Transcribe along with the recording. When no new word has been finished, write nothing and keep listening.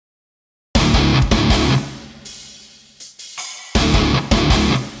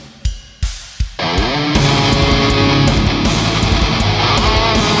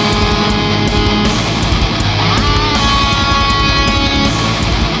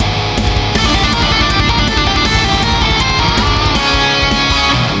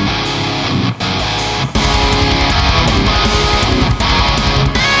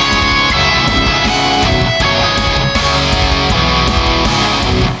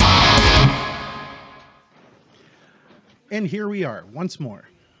And here we are once more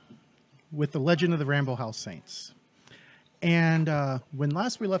with the Legend of the Ramble House Saints. And when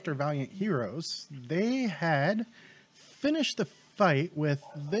last we left our valiant heroes, they had finished the fight with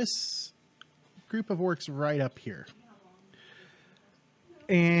this group of orcs right up here.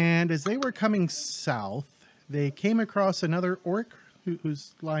 And as they were coming south, they came across another orc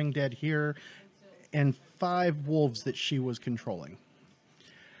who's lying dead here, and 5 wolves that she was controlling.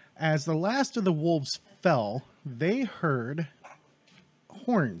 As the last of the wolves fell, they heard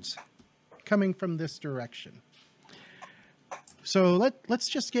horns coming from this direction. So let's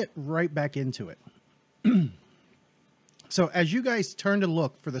just get right back into it. So as you guys turn to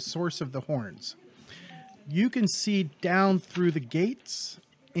look for the source of the horns, you can see down through the gates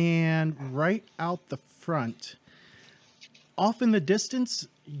and right out the front. Off in the distance,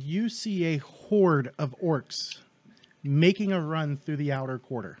 you see a horde of orcs making a run through the outer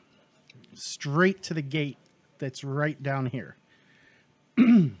quarter, straight to the gate that's right down here.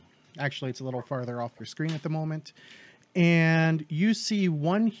 Actually, it's a little farther off your screen at the moment. And you see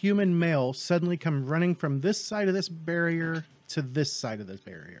one human male suddenly come running from this side of this barrier to this side of this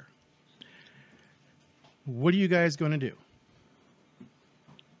barrier. What are you guys going to do?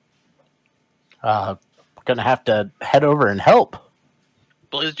 Gonna have to head over and help.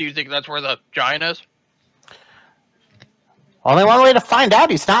 Blizz, do you think that's where the giant is? Only one way to find out.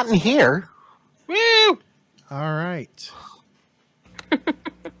 He's not in here. Woo! All right.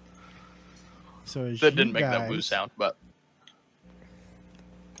 So as That you didn't make that guys woo sound, but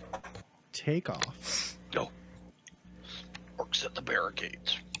take off. no. Orcs at the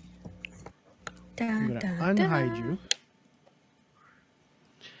barricades. I'm going to unhide you.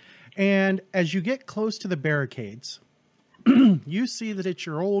 And as you get close to the barricades, you see that it's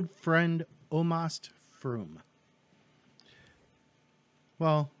your old friend, Omast Froom.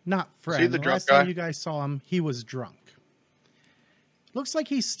 Well, not friend. See the drunk last guy? time you guys saw him, he was drunk. Looks like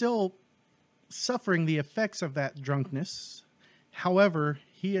he's still suffering the effects of that drunkenness. However,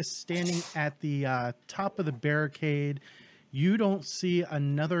 he is standing at the top of the barricade. You don't see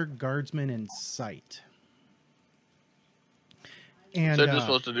another guardsman in sight. And So just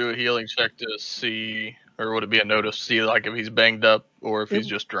supposed to do a healing check to see, or would it be a notice to see like if he's banged up or if he's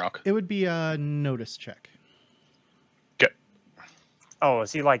just drunk? it would be a notice check. Okay. Oh,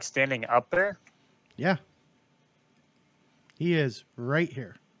 is he like standing up there? Yeah. He is right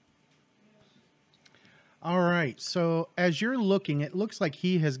here. All right. So as you're looking, it looks like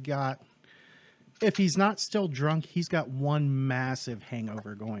he has got, if he's not still drunk, he's got one massive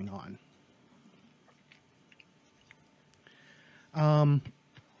hangover going on.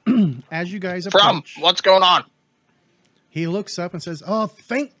 As you guys approach, What's going on? he looks up and says, "Oh,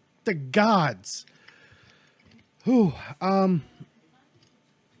 thank the gods." Whew.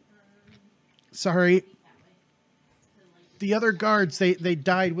 Sorry. The other guards, they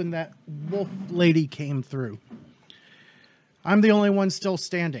died when that wolf lady came through. I'm the only one still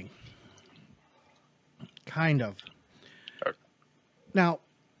standing. Kind of. Now,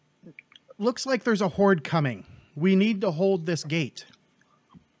 looks like there's a horde coming. We need to hold this gate.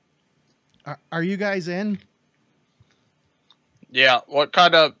 Are you guys in? Yeah. What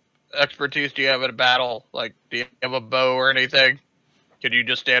kind of expertise do you have in a battle? Like, do you have a bow or anything? Could you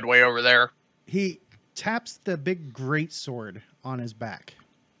just stand way over there? He taps the big great sword on his back.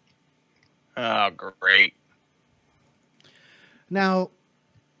 Oh, great. Now,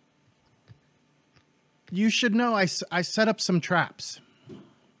 you should know I set up some traps.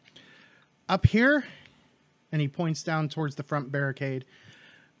 Up here, and he points down towards the front barricade,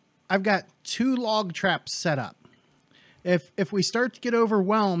 I've got 2 log traps set up. If we start to get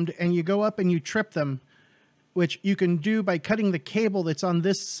overwhelmed and you go up and you trip them, which you can do by cutting the cable that's on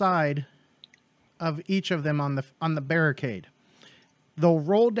this side of each of them on the barricade, they'll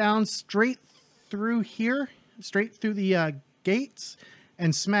roll down straight through here, straight through the gates,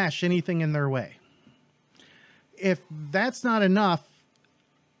 and smash anything in their way. If that's not enough,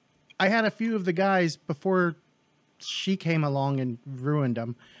 I had a few of the guys before she came along and ruined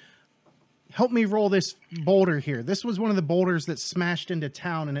them. Help me roll this boulder here. This was one of the boulders that smashed into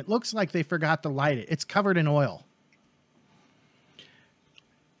town, and it looks like they forgot to light it. It's covered in oil.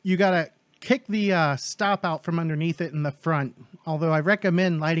 You got to kick the stop out from underneath it in the front, although I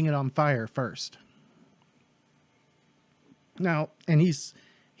recommend lighting it on fire first. Now, and he's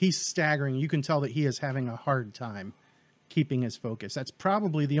staggering. You can tell that he is having a hard time keeping his focus. That's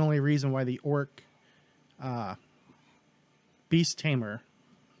probably the only reason why the orc beast tamer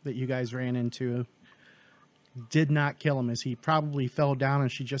that you guys ran into did not kill him, as he probably fell down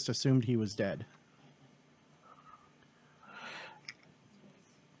and she just assumed he was dead.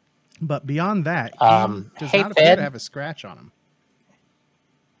 But beyond that, he does hey, not appear Fed. to have a scratch on him.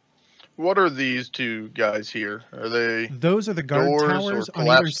 What are these two guys here? Are they Those are the guard doors towers or on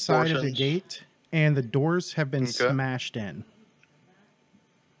either collapsed side of the portions? gate, and the doors have been Okay. smashed in.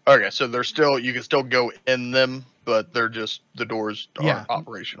 Okay, so they're still, you can still go in them, but they're just, the doors Yeah. aren't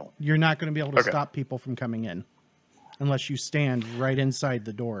operational. You're not going to be able to Okay. stop people from coming in unless you stand right inside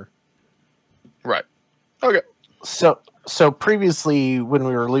the door. Right. Okay. So previously, when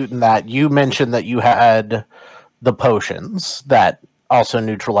we were looting that, you mentioned that you had the potions that also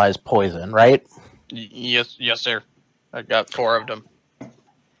neutralize poison, right? Yes, sir. I got 4 of them.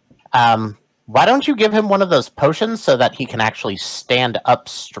 Why don't you give him one of those potions so that he can actually stand up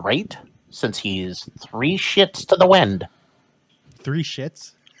straight, since he's 3 shits to the wind? 3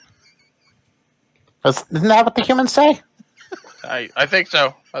 shits? Isn't that what the humans say? I think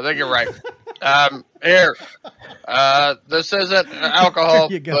so. I think you're right. Here. This isn't alcohol,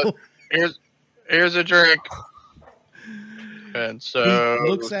 There you go. but here's a drink. And so He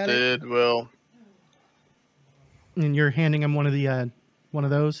looks at it. Sid will. And you're handing him one of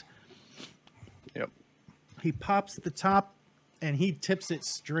those. Yep. He pops the top and he tips it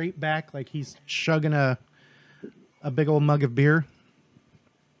straight back like he's chugging a big old mug of beer.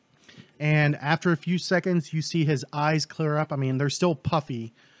 And after a few seconds, you see his eyes clear up. I mean, they're still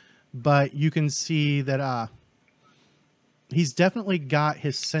puffy, but you can see that he's definitely got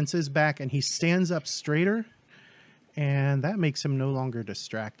his senses back, and he stands up straighter, and that makes him no longer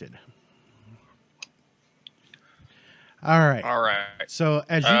distracted. All right. All right. So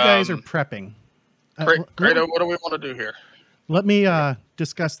as you guys are prepping, Kratos, what do we want to do here? let me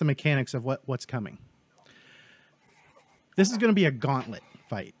discuss the mechanics of what's coming. This is going to be a gauntlet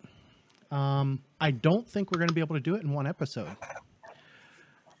fight. I don't think we're going to be able to do it in one episode.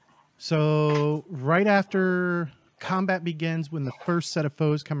 So right after combat begins, when the first set of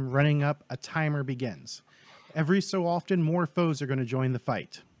foes come running up, a timer begins. Every so often, more foes are going to join the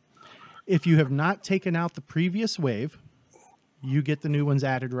fight. If you have not taken out the previous wave, you get the new ones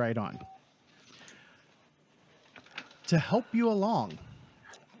added right on. To help you along,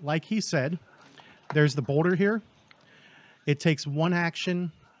 like he said, there's the boulder here. It takes 1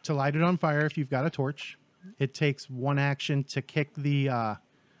 action to light it on fire if you've got a torch. It takes 1 action to kick the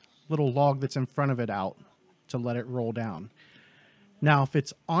little log that's in front of it out to let it roll down. Now, if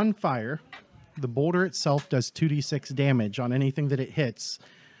it's on fire, the boulder itself does 2d6 damage on anything that it hits.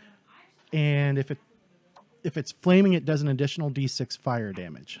 And if it's flaming, it does an additional d6 fire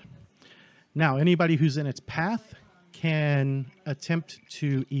damage. Now, anybody who's in its path can attempt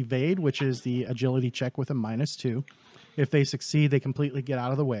to evade, which is the agility check with a -2. If they succeed, they completely get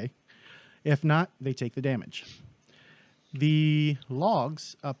out of the way. If not, they take the damage. The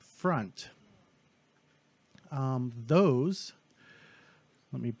logs up front, those,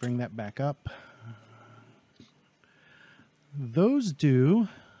 let me bring that back up. Those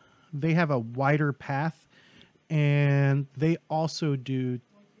they have a wider path, and they also do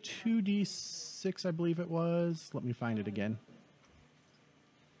 2d6, I believe it was. Let me find it again.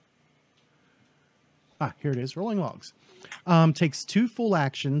 Here it is, rolling logs. Takes 2 full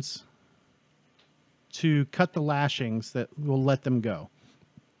actions to cut the lashings that will let them go.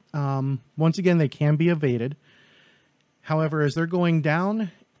 Once again, they can be evaded. However, as they're going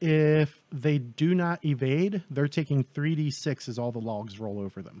down, if they do not evade, they're taking 3d6 as all the logs roll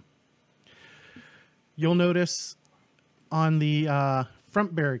over them. You'll notice on the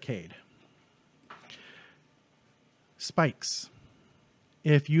front barricade, spikes.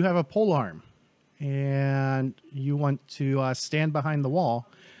 If you have a pole arm and you want to stand behind the wall,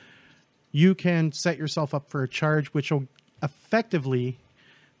 you can set yourself up for a charge, which will effectively,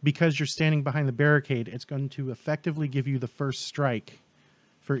 because you're standing behind the barricade, it's going to effectively give you the first strike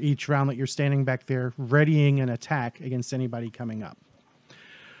for each round that you're standing back there, readying an attack against anybody coming up.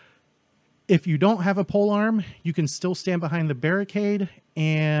 If you don't have a pole arm, you can still stand behind the barricade,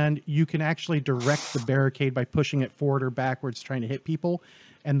 and you can actually direct the barricade by pushing it forward or backwards, trying to hit people,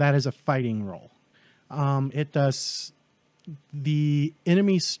 and that is a fighting roll. It does the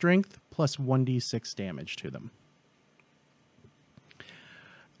enemy strength plus 1d6 damage to them.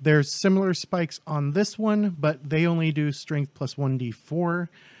 There's similar spikes on this one, but they only do strength plus 1d4.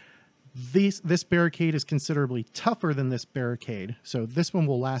 This barricade is considerably tougher than this barricade, so this one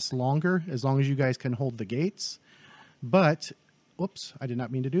will last longer as long as you guys can hold the gates. But, whoops, I did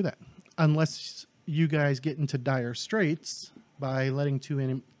not mean to do that. Unless you guys get into dire straits by letting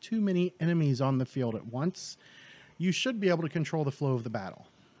too many enemies on the field at once, you should be able to control the flow of the battle.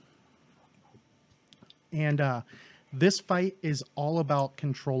 And this fight is all about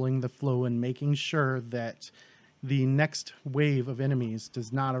controlling the flow and making sure that the next wave of enemies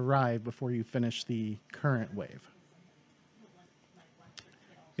does not arrive before you finish the current wave.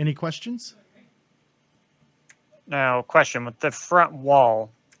 Any questions? Now, question with the front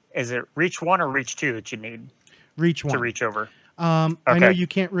wall, is it reach 1 or reach 2 that you need Reach one. to reach over? I know Okay. you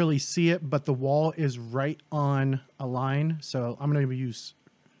can't really see it, but the wall is right on a line. So I'm going to use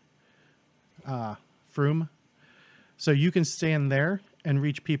Froome. So you can stand there and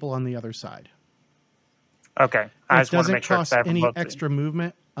reach people on the other side. Okay. I It just want to doesn't make sure cost it's that any both- extra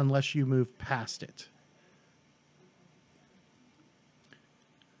movement unless you move past it.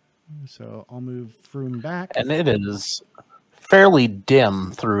 So I'll move Froome back. And it is fairly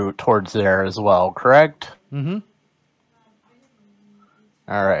dim through towards there as well, correct? Mm-hmm.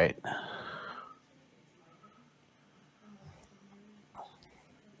 All right.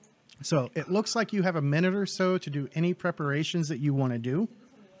 So it looks like you have a minute or so to do any preparations that you want to do.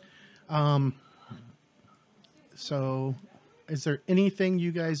 So is there anything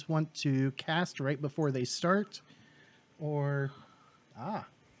you guys want to cast right before they start? Or,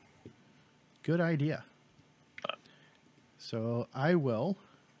 good idea. So I will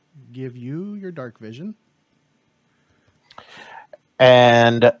give you your dark vision.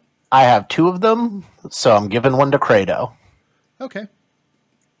 And I have 2 of them, so I'm giving one to Credo Okay.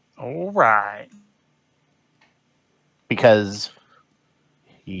 All right. because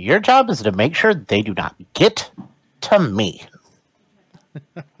your job is to make sure they do not get to me.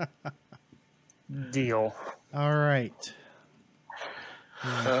 Deal. All right.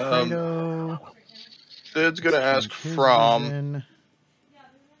 Fredo, Sid's gonna ask his From vision.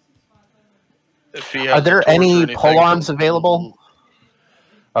 if he has Are a there torch or any anything pole to- arms available?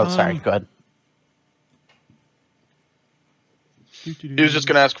 Oh, sorry. Go ahead. He was just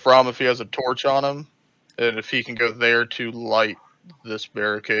gonna ask From if he has a torch on him, and if he can go there to light this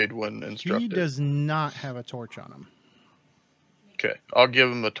barricade when He instructed. does not have a torch on him. Okay, I'll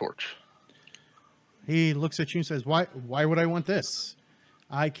give him a torch. He looks at you and says, Why would I want this?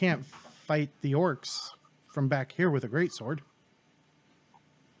 I can't fight the orcs from back here with a greatsword.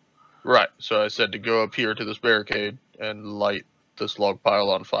 Right. So I said to go up here to this barricade and light this log pile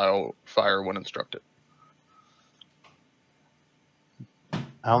on fire when instructed.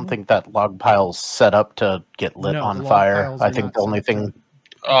 I don't think that log pile's set up to get lit No, on the log fire. piles I are think not the only set up to thing.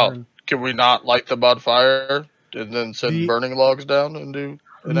 Oh, burn. can we not light them on fire and then send The- burning logs down and do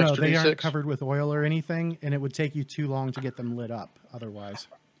an No, extra they aren't D6? covered with oil or anything, and it would take you too long to get them lit up otherwise.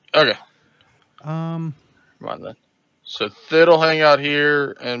 Okay, Um, come on then. So Thid'll hang out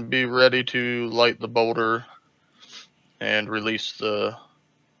here and be ready to light the boulder and release the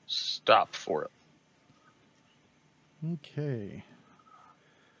stop for it. okay.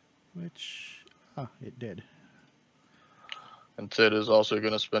 Which, it did. And Thid is also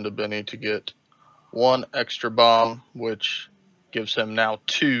going to spend a Benny to get 1 extra bomb, which gives him now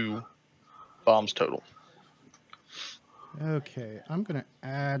 2 bombs total. Okay, I'm going to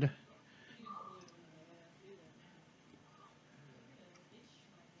add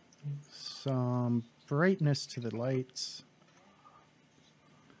some brightness to the lights.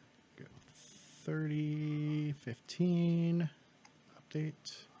 Go 30, 15, update.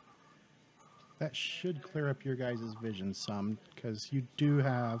 That should clear up your guys' vision some, because you do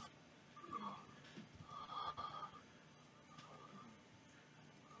have...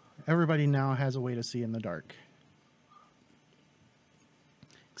 Everybody now has a way to see in the dark.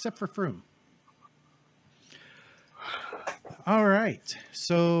 Except for Froome. All right.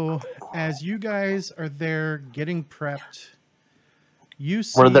 So as you guys are there getting prepped, you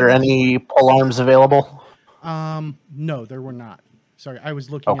see... Were there any pole arms available? No, there were not. Sorry, I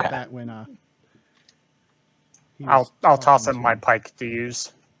was looking Okay. at that when he I'll was toss talking him to my me. pike to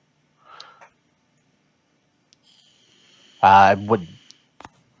use.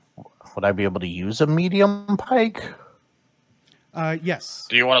 Would I be able to use a medium pike? Yes.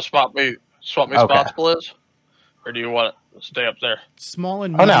 Do you want to swap me Okay. spots, Blizz? Or do you want to stay up there? Small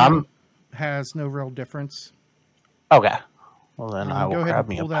and Oh, no, medium has no real difference. Okay. Well, then I Go will ahead grab and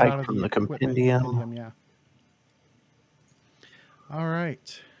me a pull that out pike of from the the equipment compendium. yeah. All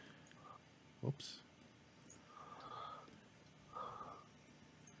right. Whoops.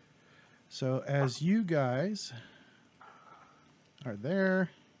 So as you guys are there,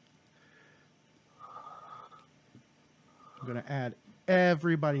 I'm going to add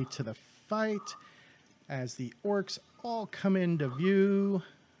everybody to the fight as the orcs all come into view.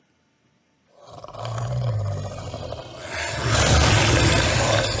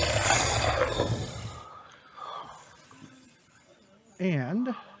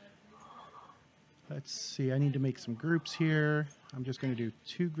 And let's see, I need to make some groups here. I'm just going to do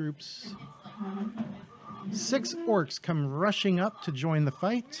 2 groups 6 orcs come rushing up to join the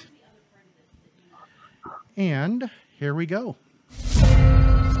fight. And here we go.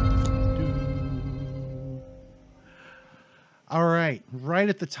 All right, right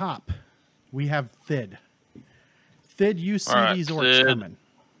at the top, we have Thid. Thid, you see All right, these orcs Thid. coming.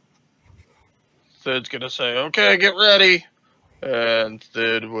 Thid's gonna say, "Okay, get ready," and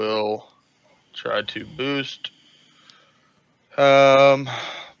Thid will try to boost. Blizz,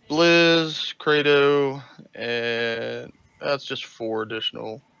 Kratos, and that's just 4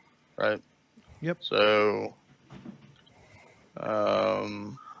 additional, right? Yep. So,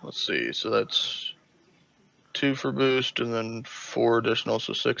 let's see. So that's 2 for boost, and then 4 additional,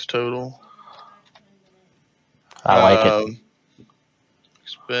 so 6 total. I like it.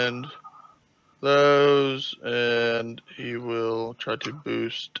 Expend those, and he will try to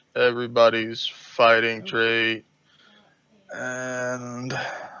boost everybody's fighting trait. And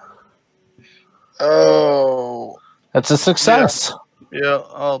That's a success. yeah,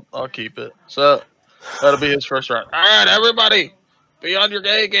 I'll keep it. So that'll be his first round. All right, everybody, be on your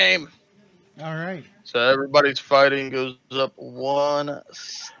A game. All right. So everybody's fighting goes up 1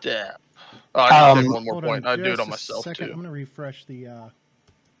 step. Oh, I need to take 1 more Hold point. on I do it just on a myself second. too. I'm going to refresh the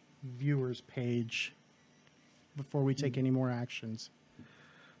viewers page before we take any more actions.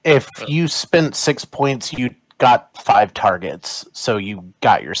 If you spent 6 points, you got 5 targets, so you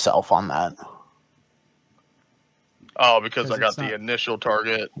got yourself on that. Oh, because I Because got it's the not- initial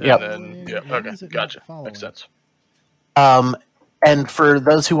target, Yep. and then Why okay, is it not gotcha. following? Makes sense. And for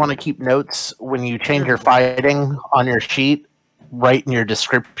those who want to keep notes, when you change your fighting on your sheet, write in your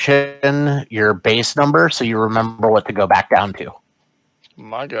description your base number so you remember what to go back down to.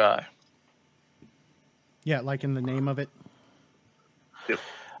 My guy. Yeah, like in the name of it.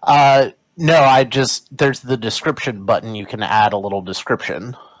 No, there's the description button. You can add a little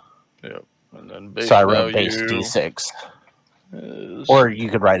description. Yep. And then base So I wrote value base D6. is Or you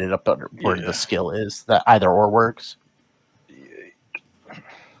could write it up under where Yeah. the skill is. That either or works.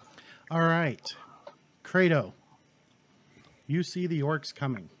 All right. Kratos, you see the orcs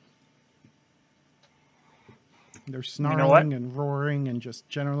coming. They're snarling what? and roaring and just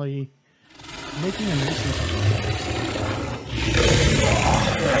generally making a nuisance of themselves.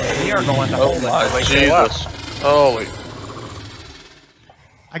 We are going to oh hold my until they show up. Jesus. Holy.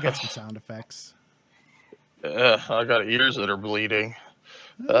 I got some sound effects. I got ears that are bleeding.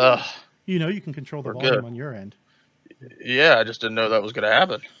 You know, you can control the We're volume good. on your end. Yeah, I just didn't know that was going to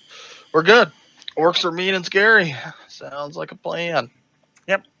happen. We're good. Orcs are mean and scary. Sounds like a plan.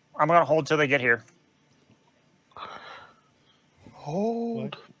 Yep. I'm going to hold till they get here.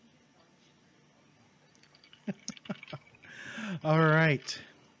 Hold. All right.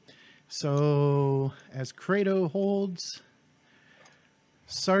 So as Kratos holds,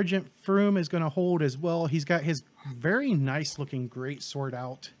 Sergeant Froome is going to hold as well. He's got his very nice looking great sword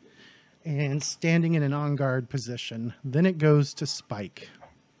out and standing in an on guard position. Then it goes to Spike.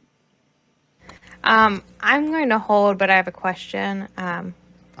 I'm going to hold, but I have a question. I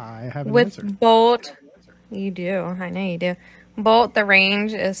have an With answer. Bolt, you do. I know you do. Bolt, the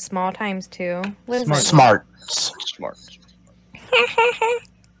range is small times 2. What is that? Smarts. Smart.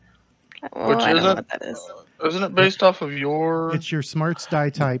 Well, Which I don't know isn't- what that is. Isn't it based off of your... It's your smarts die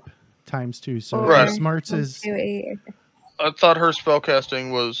type times 2. So Right. smarts is 2, 8. I thought her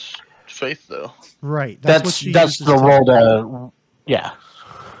spellcasting was faith, though. right. That's what she that's uses the to- roll to yeah.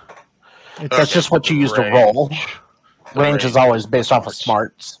 It's, That's just what you use to roll. Range is always based off of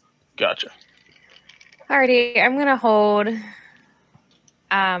smarts. Gotcha. Alrighty, I'm going to hold.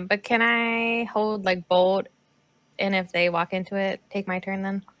 But can I hold like Bolt? And if they walk into it, take my turn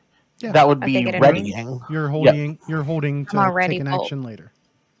then? yeah, That would Okay, be get it readying. you're holding to already take an Bolt. action later.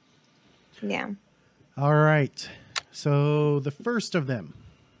 Yeah. All right. So the first of them.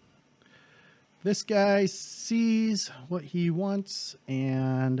 This guy sees what he wants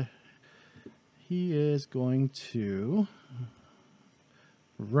and he is going to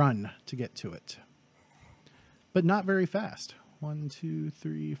run to get to it. But not very fast. 1, 2,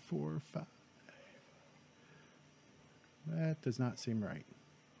 3, 4, 5. That does not seem right.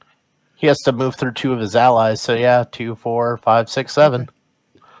 He has to move through 2 of his allies. So yeah, 2, 4, 5, 6, 7.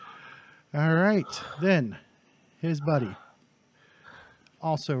 All right. Then his buddy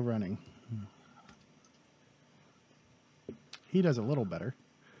also running. He does a little better.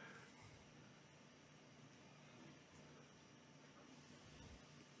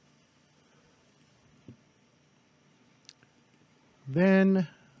 Then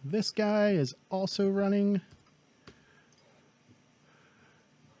this guy is also running.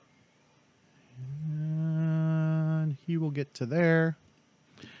 And he will get to there.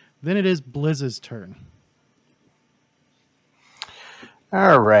 Then it is Blizz's turn.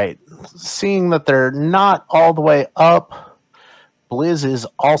 All right. Seeing that they're not all the way up, Blizz is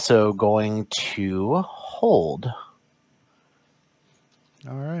also going to hold.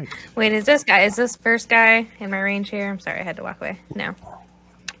 All right. Wait, is this first guy in my range here? I'm sorry, I had to walk away. No,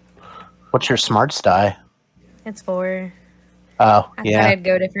 What's your smarts die? it's 4. Oh, I thought yeah. I'd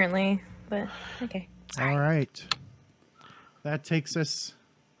go differently, but okay. All right. That takes us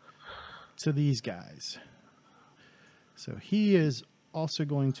to these guys. So he is also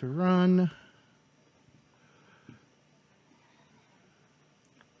going to run.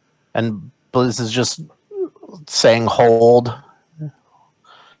 And Blizz is just saying hold.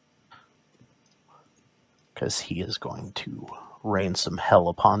 Because he is going to rain some hell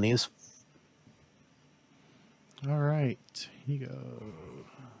upon these. All right. He goes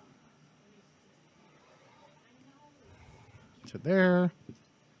to there.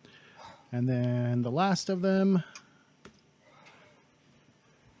 And then the last of them,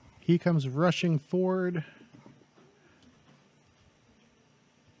 he comes rushing forward.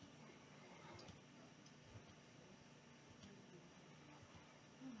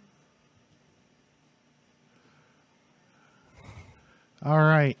 All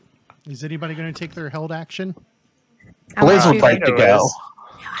right. Is anybody going to take their held action? I'm Blizz gonna would like to Shadow go.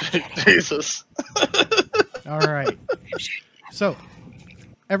 is. Jesus. All right. So,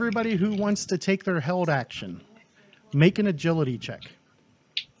 everybody who wants to take their held action, make an agility check.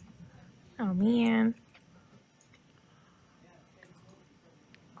 Oh man.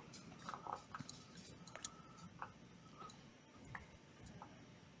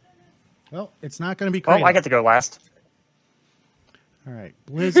 Well, it's not going to be Oh, Kratos. I get to go last. All right.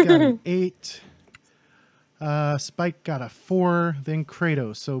 Blizz got an 8. Spike got a 4. Then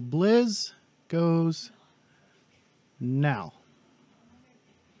Kratos. So Blizz goes now.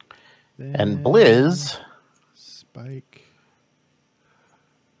 And Then Blizz Spike.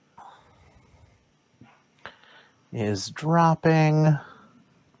 is dropping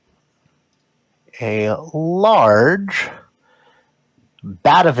a large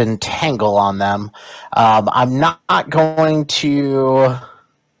bat of entangle on them. I'm not going to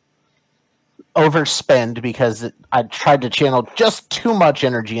overspend because I tried to channel just too much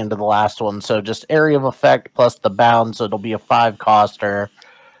energy into the last one. So just area of effect plus the bound. So it'll be a 5 coster.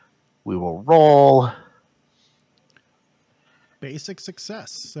 We will roll. Basic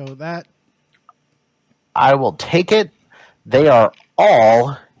success. So that I will take it. They are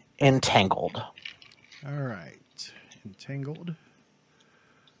all entangled. all right. Entangled.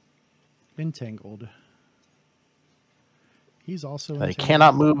 Entangled. He's also They entangled.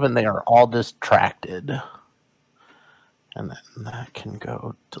 cannot move and they are all distracted. And then that can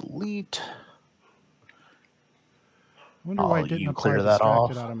go delete. I wonder why Oh, it didn't you apply clear that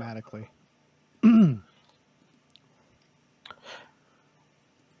distracted off? automatically.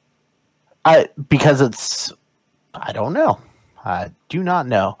 Because it's, I don't know. I do not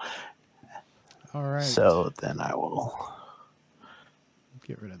know. All right. So then I will.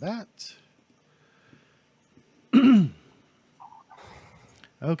 Get rid of that.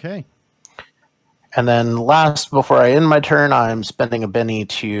 Okay. And then last, before I end my turn, I'm spending a Benny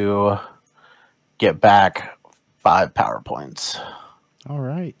to get back 5 power points. All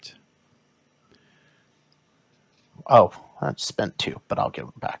right. Oh, I spent 2, but I'll give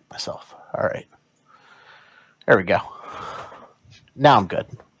them back myself. All right. There we go. Now I'm good.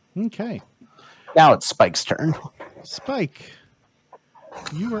 Okay. Now it's Spike's turn. Spike,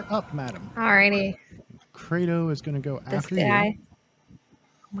 you are up, madam. Alrighty. Kratos is going to go This after guy.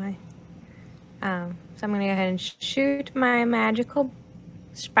 Why? So I'm gonna go ahead and shoot my magical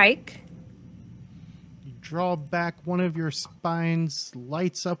spike. you. You draw back one of your spines,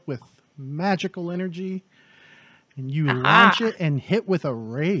 lights up with magical energy, and you launch it and hit with a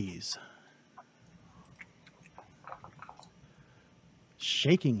raise,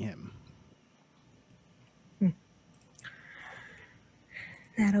 shaking him.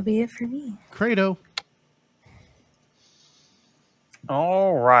 That'll be it for me. Kratos,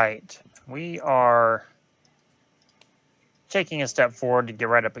 All right. We are taking a step forward to get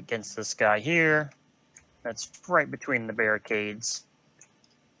right up against this guy here. That's right between the barricades.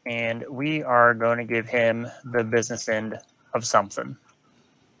 And we are going to give him the business end of something.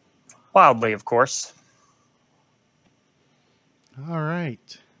 Wildly, of course. all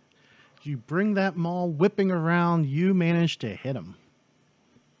right. You bring that maul whipping around. You manage to hit him.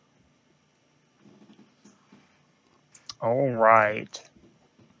 All right.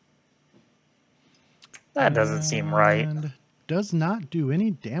 That doesn't seem right. And does not do any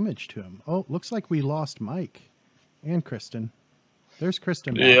damage to him. Oh, looks like we lost Mike and Kristen. There's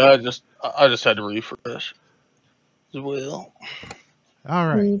Kristen. back. Yeah, I just had to refresh as well. All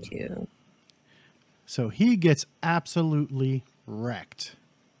right. Me too. So he gets absolutely wrecked.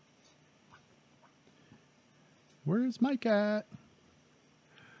 Where's Mike at?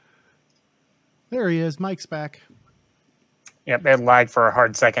 There he is. Mike's back. Yep, it lagged for a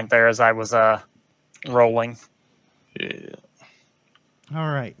hard second there as I was rolling. Yeah.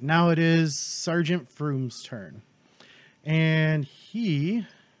 All right. Now it is Sergeant Froome's turn. And he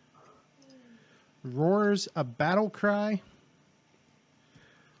roars a battle cry.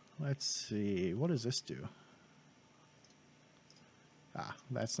 Let's see. What does this do? Ah,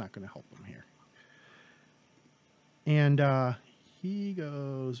 that's not going to help him here. And he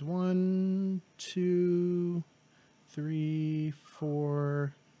goes 1, 2, 3,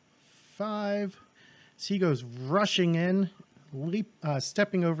 4, 5. So he goes rushing in,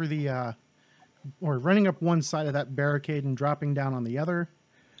 stepping over the, or running up one side of that barricade and dropping down on the other.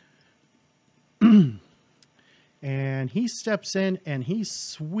 And he steps in and he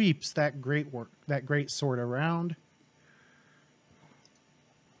sweeps that great sword around.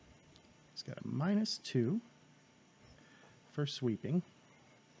 He's got a -2 for sweeping.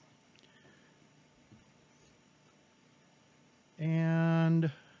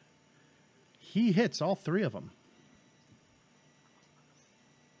 And he hits all 3 of them.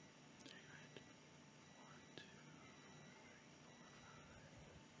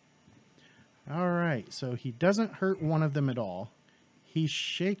 All right, so he doesn't hurt one of them at all. He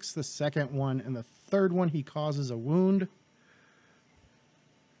shakes the second one, and the third one he causes a wound.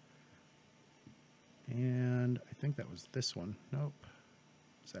 And I think that was this one. Nope.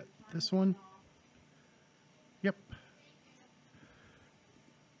 Is that this one? Yep.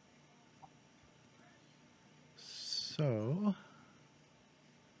 So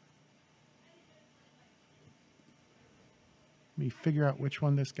let me figure out which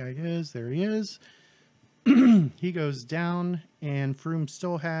one this guy is. There he is. He goes down, and Froome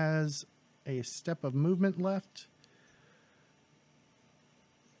still has a step of movement left.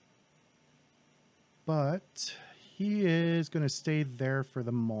 But he is going to stay there for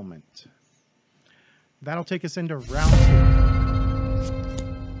the moment. That'll take us into round 2.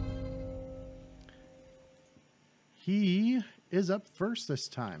 He is up first this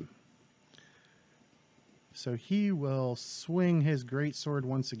time. So he will swing his greatsword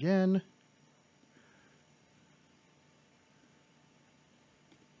once again.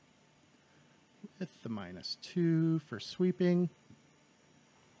 With the -2 for sweeping.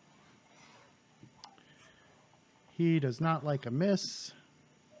 He does not like a miss.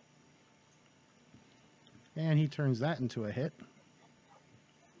 And he turns that into a hit.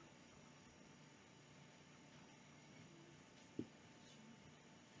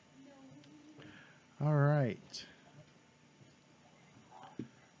 All right.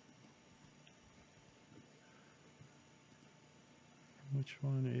 Which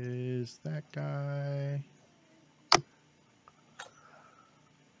one is that guy?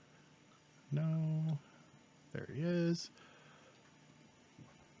 No. There he is.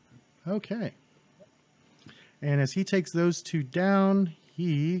 Okay. And as he takes those 2 down,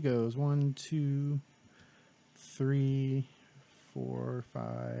 he goes 1, 2, 3, 4,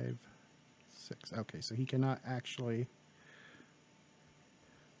 5, 6. Okay, so he cannot actually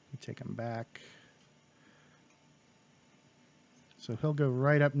take him back. So he'll go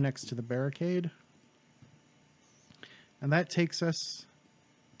right up next to the barricade. And that takes us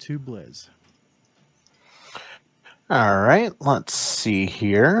to Blizz. All right, let's see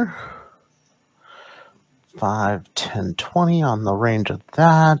here. 5, 10, 20 on the range of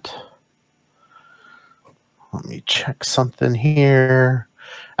that. Let me check something here.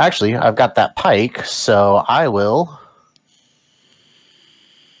 Actually, I've got that pike, so I will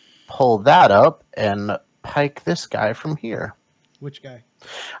pull that up and pike this guy from here. Which guy?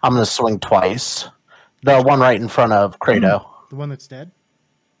 I'm going to swing twice. The one right in front of Kratos. The one that's dead?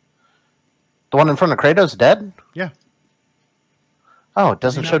 The one in front of Kratos dead? Yeah. Oh, it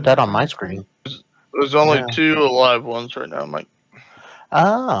doesn't show dead on my screen. There's only 2 alive ones right now, Mike.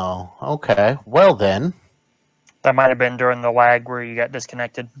 Oh, okay. Well then. That might have been during the lag where you got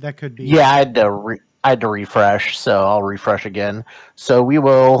disconnected. That could be. Yeah, I had to refresh, so I'll refresh again. So we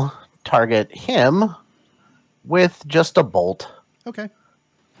will target him with just a bolt. Okay.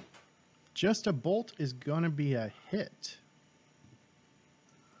 Just a bolt is going to be a hit.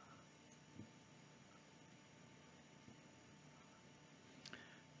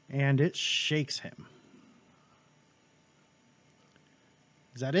 And it shakes him.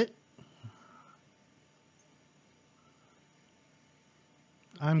 Is that it?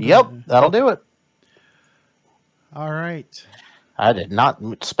 Yep, that'll do it. All right. I did not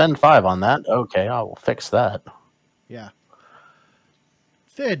spend 5 on that. Okay, I will fix that. Yeah.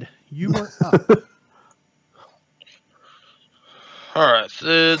 Thid, you are up. All right,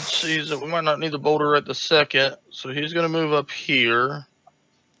 Sid sees that we might not need the boulder right this second, so he's going to move up here,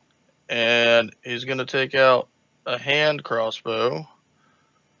 and he's going to take out a hand crossbow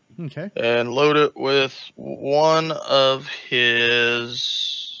Okay. and load it with one of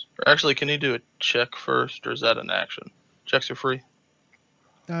his. Actually, can he do a check first, or is that an action? Checks are free.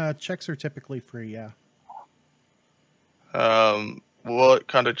 Checks are typically free, yeah. What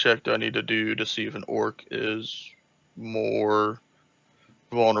kind of check do I need to do to see if an orc is more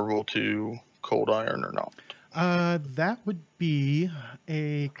vulnerable to cold iron or not? That would be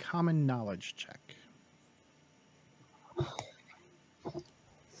a common knowledge check.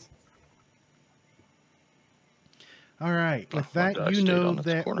 All right. With my that, dice you stayed know on its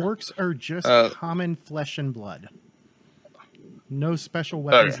that corner. orcs are just common flesh and blood. No special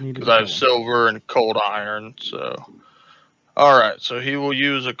weapons Okay, needed. because To I kill have them. silver and cold iron, so. Alright, so he will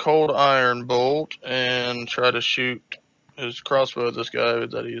use a cold iron bolt and try to shoot his crossbow at this guy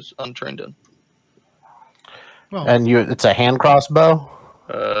that he's untrained in. Well, And it's a hand crossbow?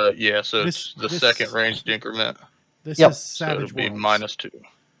 Yeah, so it's the second ranged increment. This Yep. is So Savage it'll be Worlds. -2.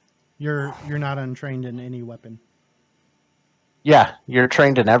 You're not untrained in any weapon. Yeah, you're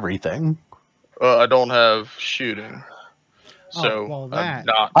trained in everything. I don't have shooting. So well, I'm that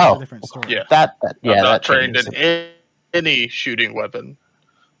not. is Oh. a different story. Yeah. Yeah, I'm not that trained changes in it. any shooting weapon.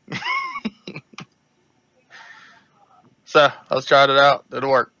 So I was trying it out. It'll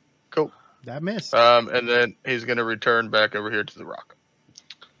work. Cool. That missed. And then he's going to return back over here to the rock.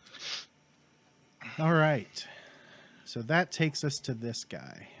 All right. So that takes us to this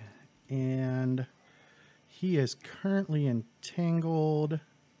guy. And he is currently entangled.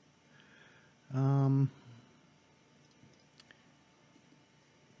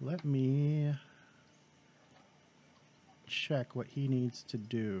 Let me check what he needs to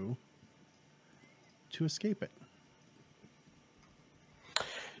do to escape it.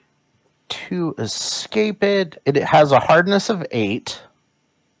 To escape it, it has a hardness of 8.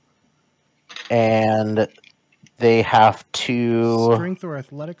 And they have to... Strength or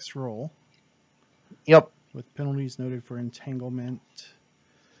athletics roll Yep. with penalties noted for entanglement.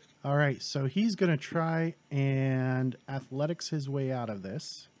 All right, so he's going to try and athletics his way out of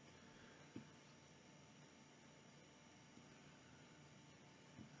this.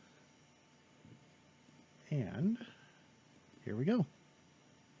 And here we go.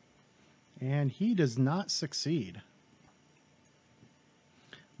 And he does not succeed.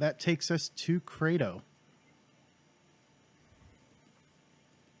 That takes us to Kratos.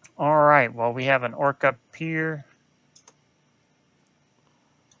 All right. Well, we have an orc up here.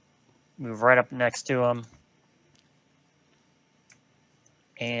 Move right up next to him.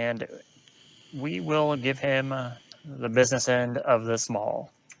 And we will give him the business end of this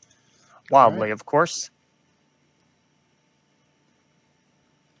maul. Wildly, right. of course.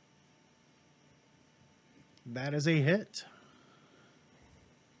 That is a hit.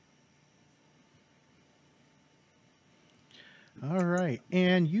 All right.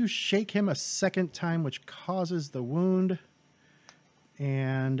 And you shake him a second time, which causes the wound.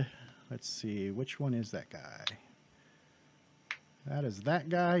 And let's see, which one is that guy? That is that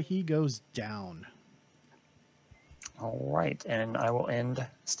guy. He goes down. All right. And I will end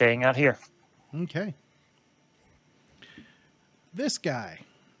staying out here. Okay. This guy,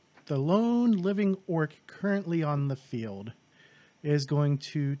 the lone living orc currently on the field, is going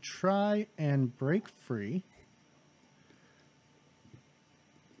to try and break free.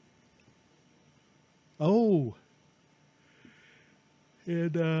 Oh.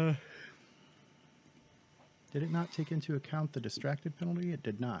 And did it not take into account the distracted penalty? It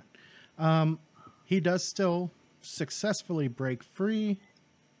did not. He does still successfully break free.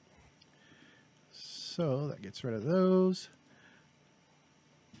 So that gets rid of those.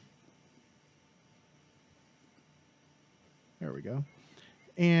 There we go.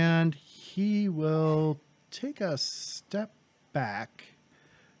 And he will take a step back,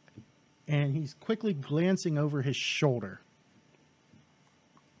 and he's quickly glancing over his shoulder.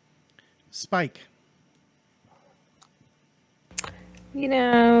 Spike. You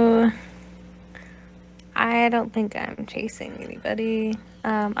know, I don't think I'm chasing anybody.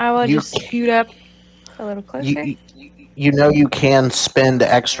 I will You just scoot up a little closer. You know you can spend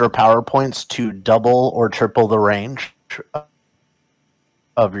extra power points to double or triple the range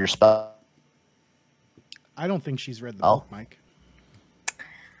of your spell. I don't think she's read the Oh. book, Mike.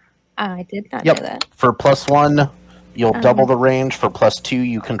 I did not Yep. know that. For +1, you'll double the range. For +2,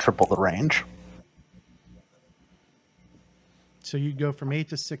 you can triple the range. So you'd go from 8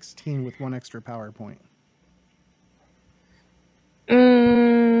 to 16 with one extra power point.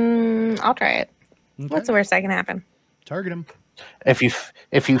 I'll try it. Okay. What's the worst that can happen? Target him. If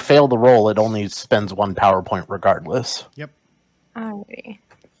you fail the roll, it only spends 1 power point regardless. Yep. Alrighty.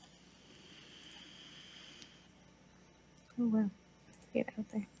 Oh, wow. Get out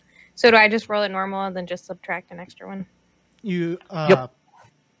there. So do I just roll it normal and then just subtract an extra one? You. Yep.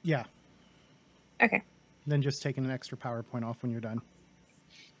 Yeah. Okay. Then just taking an extra power point off when you're done.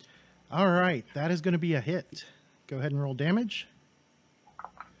 All right. That is going to be a hit. Go ahead and roll damage.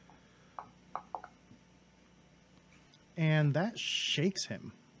 And that shakes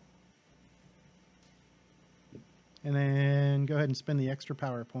him. And then go ahead and spend the extra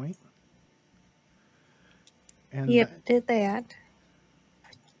power point. And Yep, did that.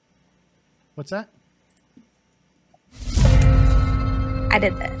 what's that? I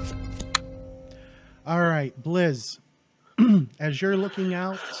did that. All right, Blizz. As you're looking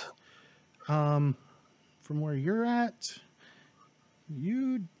out from where you're at,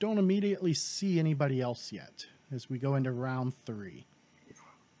 you don't immediately see anybody else yet as we go into round 3.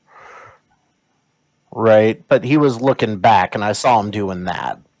 Right, but he was looking back, and I saw him doing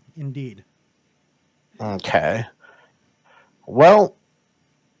that. Indeed. Okay. Well,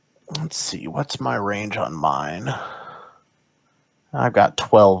 let's see. What's my range on mine? I've got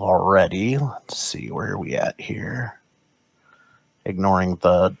 12 already. Let's see. Where are we at here? Ignoring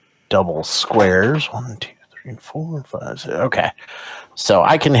the double squares. 1, 2, 3, 4, 5, 6. Okay. So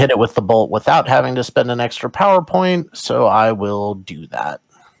I can hit it with the bolt without having to spend an extra power point. So I will do that.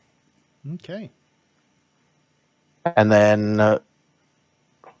 Okay. And then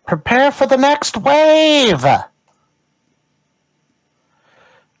prepare for the next wave.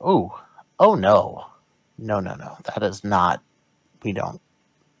 Ooh. Oh, no. No. That is not. We don't.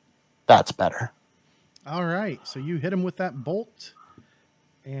 That's better. All right. So you hit him with that bolt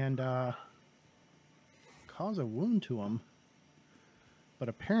and cause a wound to him. But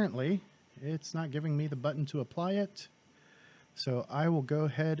apparently, it's not giving me the button to apply it. So I will go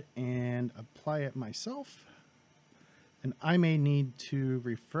ahead and apply it myself. And I may need to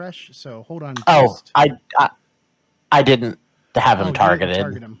refresh. So hold on. Oh, I didn't have him you didn't targeted.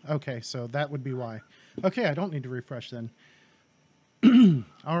 target him. Okay, so that would be why. Okay, I don't need to refresh then.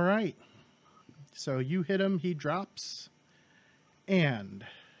 All right. So you hit him, he drops. And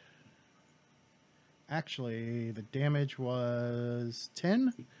actually, the damage was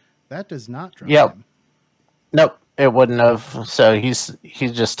 10. That does not drop Yep. him. Nope, it wouldn't have. So he's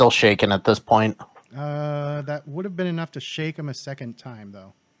just still shaking at this point. That would have been enough to shake him a second time,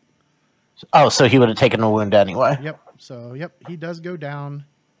 though. Oh, so he would have taken a wound anyway. Yep. So, yep, he does go down.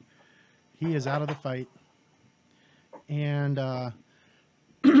 He is out of the fight. And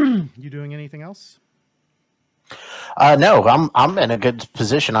you doing anything else? No, I'm in a good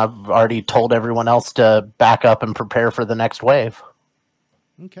position. I've already told everyone else to back up and prepare for the next wave.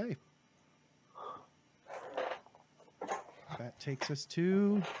 Okay. That takes us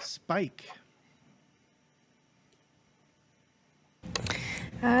to Spike.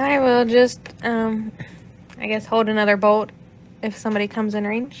 I will just, I guess, hold another bolt if somebody comes in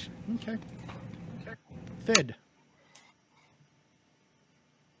range. Okay. Thid.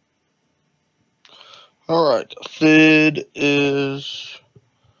 All right. Thid is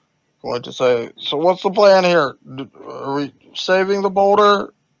going to say, so what's the plan here? Are we saving the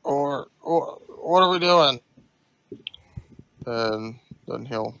boulder or what are we doing? And then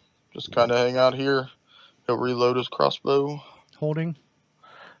he'll just kind of hang out here. He'll reload his crossbow. Holding.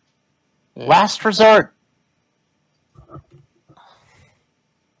 Yeah. Last resort.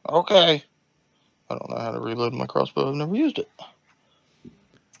 Okay. I don't know how to reload my crossbow. I've never used it.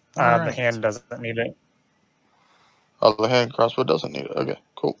 All The right. hand doesn't need it. Oh, the hand crossbow doesn't need it. Okay,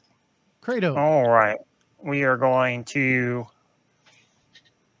 cool. Kratos. All right. We are going to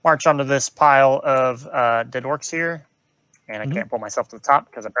march onto this pile of dead orcs here. And I Mhm. can't pull myself to the top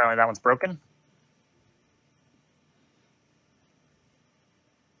because apparently that one's broken.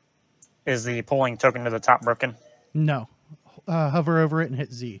 Is the pulling token to the top broken? No. Hover over it and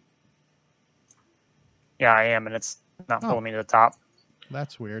hit Z. Yeah, I am, and it's not Oh. pulling me to the top.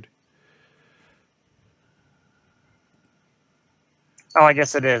 That's weird. Oh, I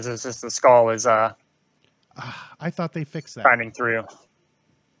guess it is. It's just the skull is I thought they fixed that. grinding through.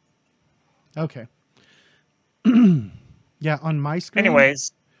 Okay. Yeah, on my screen,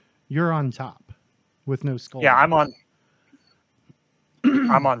 Anyways, you're on top with no skull. yeah, I'm on.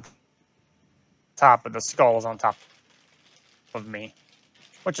 I'm on top, but the skull is on top of me,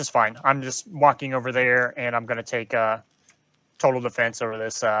 which is fine. I'm just walking over there, and I'm going to take total defense over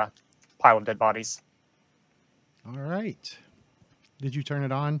this pile of dead bodies. All right. Did you turn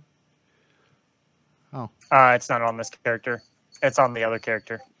it on? Oh, It's not on this character. It's on the other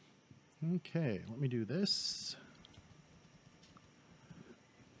character. Okay, let me do this.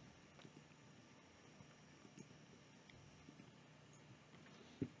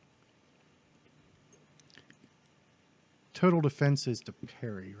 Total defense is to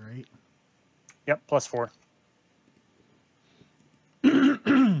parry, right? Yep, +4.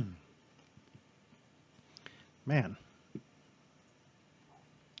 Man. Let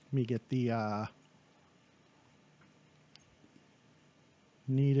me get the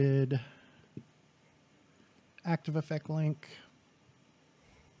needed active effect link.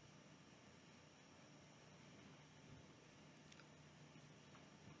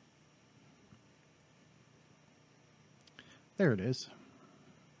 There it is.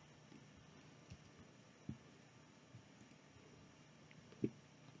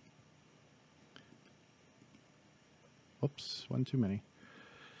 Whoops, one too many.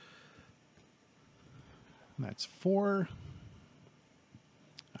 That's 4.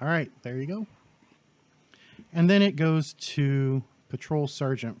 All right, there you go. And then it goes to Patrol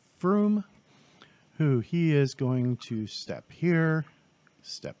Sergeant Froome, who he is going to step here,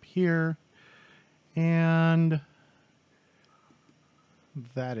 and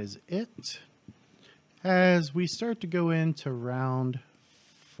that is it. As we start to go into round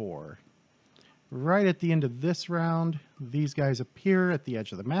 4. Right at the end of this round, these guys appear at the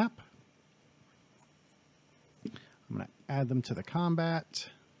edge of the map. I'm going to add them to the combat.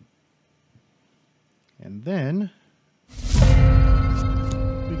 And then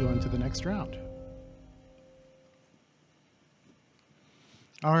we go into the next round.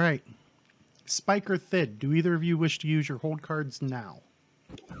 All right. Spike or Thid, do either of you wish to use your hold cards now?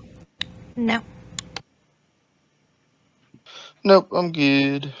 No. Nope, I'm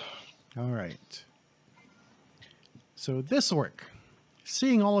good. All right. So this orc,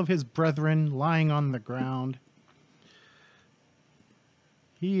 seeing all of his brethren lying on the ground,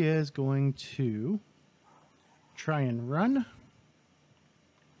 he is going to try and run.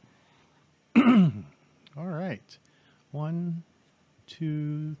 All right. 1,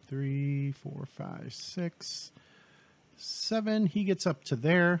 2, 3, 4, 5, 6, 7. He gets up to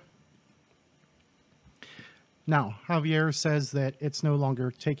there. Now, Javier says that it's no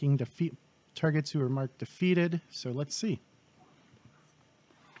longer taking targets who are marked defeated. So let's see.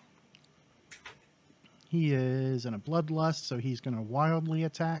 He is in a bloodlust, so he's going to wildly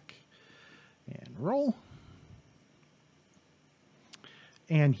attack and roll.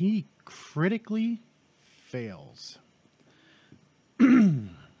 And he critically fails. We're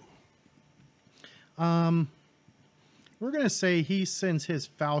going to say he sends his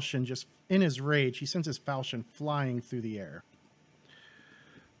falchion, just in his rage, he sends his falchion flying through the air.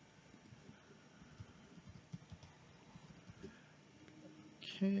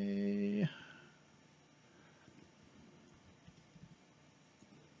 Okay.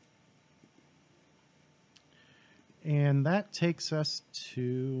 And that takes us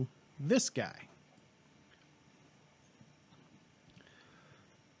to this guy.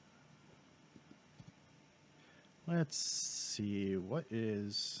 Let's see, what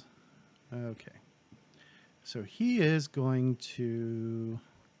is... Okay. So he is going to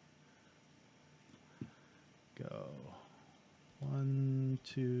go 1,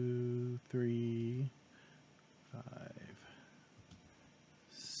 2, 3, 5,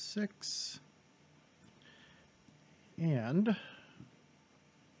 6, and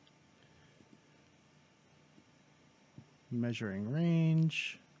measuring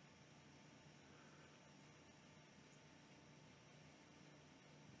range.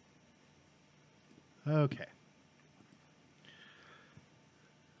 Okay.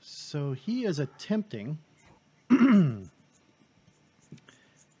 So he is attempting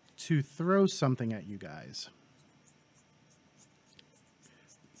to throw something at you guys.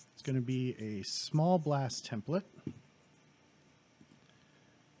 It's going to be a small blast template.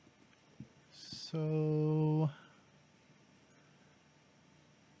 So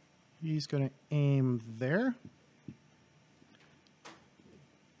he's going to aim there.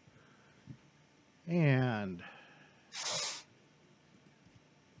 And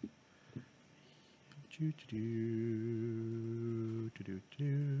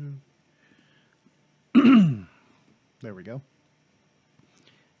there we go.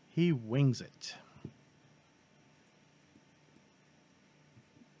 He wings it.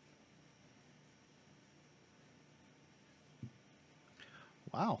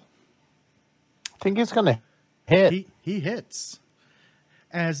 Wow. I think he's going to hit. He hits.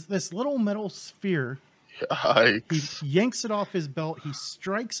 As this little metal sphere, Yikes. he yanks it off his belt, he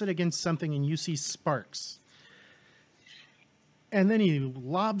strikes it against something, and you see sparks. And then he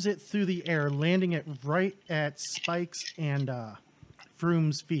lobs it through the air, landing it right at Spike's and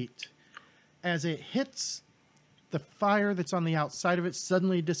Froome's feet. As it hits, the fire that's on the outside of it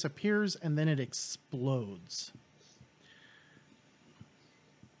suddenly disappears and then it explodes.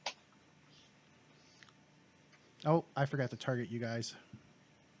 Oh, I forgot to target you guys.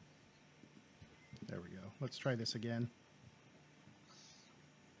 There we go. Let's try this again.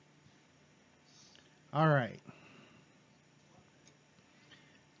 All right.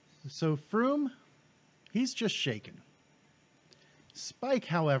 So Froome, he's just shaken. Spike,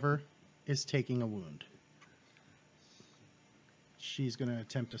 however, is taking a wound. She's going to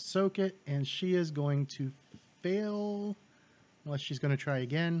attempt to soak it, and she is going to fail, unless she's going to try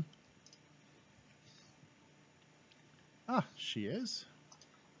again. Ah, she is.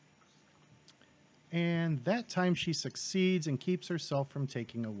 And that time she succeeds and keeps herself from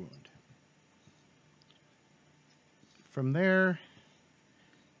taking a wound. From there,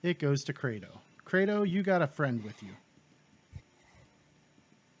 it goes to Credo. Credo, you got a friend with you.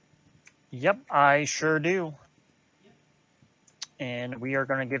 Yep, I sure do. And we are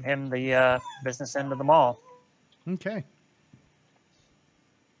going to give him the business end of the mall. Okay.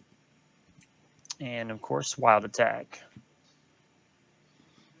 And, of course, wild attack.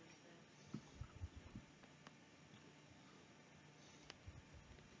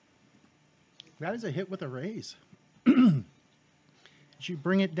 That is a hit with a raise. You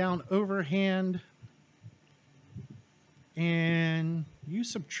bring it down overhand, and you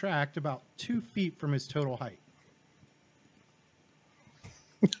subtract about 2 feet from his total height.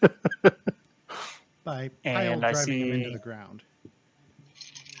 By pile And I driving him into see the ground.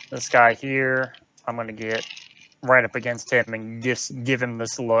 this guy here. I'm going to get right up against him and just give him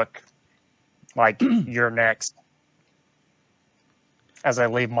this look like you're next. As I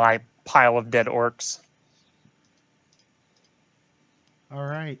leave my pile of dead orcs. All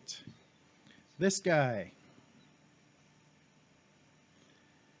right. This guy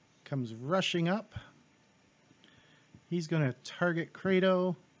comes rushing up. He's going to target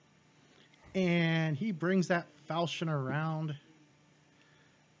Credo, and he brings that falchion around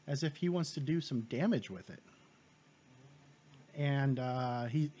as if he wants to do some damage with it. And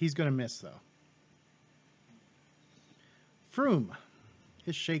he's going to miss, though. Froome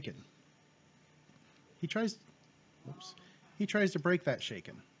is shaken. He tries to break that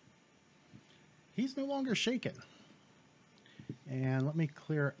shaken. He's no longer shaken. And let me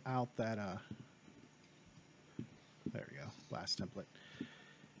clear out that there we go, last template.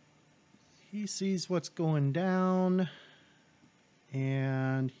 He sees what's going down,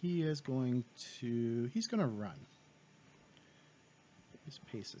 and he's going to run. His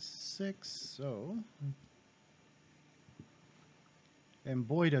pace is 6, so, and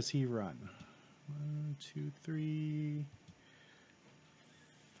boy does he run. 1, 2, 3,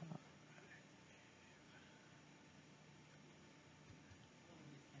 5.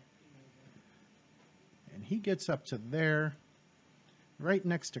 And he gets up to there, right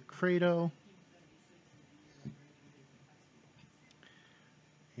next to Credo.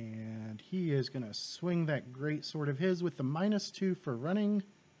 And he is going to swing that great sword of his with the -2 for running.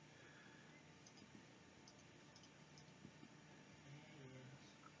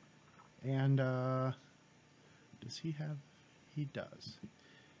 And does he have? He does.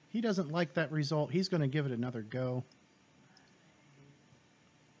 He doesn't like that result. He's going to give it another go.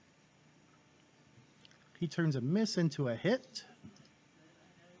 He turns a miss into a hit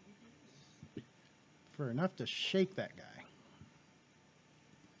for enough to shake that guy.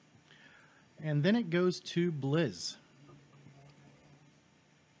 And then it goes to Blizz.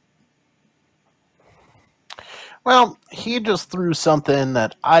 Well, he just threw something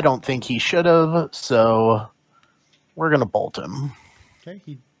that I don't think he should have, so we're going to bolt him.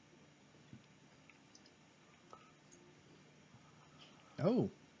 Okay,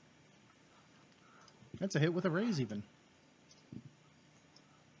 Oh. That's a hit with a raise even.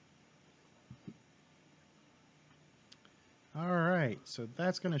 All right, so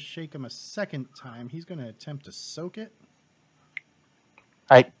that's going to shake him a second time. He's going to attempt to soak it.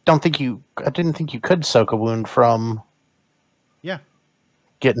 I didn't think you could soak a wound from Yeah.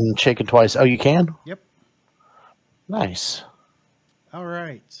 getting shaken twice. Oh, you can? Yep. Nice. All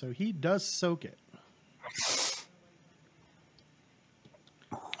right, so he does soak it.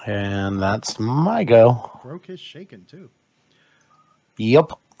 And that's my go. Broke his shaken too.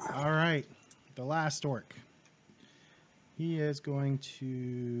 Yep. All right, the last orc. He is going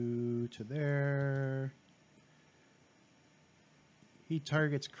to there. He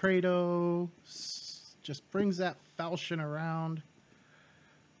targets Credo, just brings that falchion around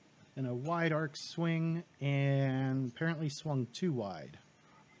in a wide arc swing, and apparently swung too wide.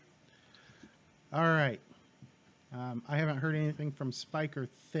 All right. I haven't heard anything from Spike or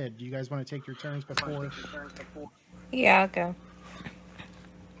Thid. Do you guys want to take your turns before? Yeah, I'll go.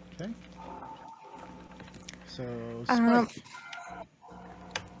 Okay. So, Um, Spike.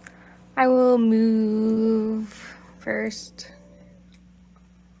 I will move first.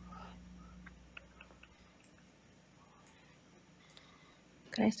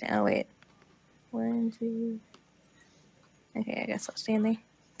 Can I stand? Oh, wait. 1, 2. Okay, I guess I'll stand there.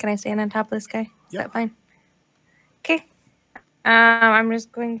 Can I stand on top of this guy? Is Yep. that fine? Okay. I'm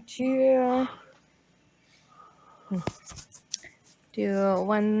just going to do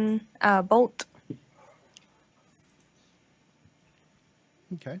one bolt.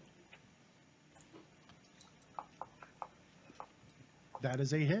 Okay. That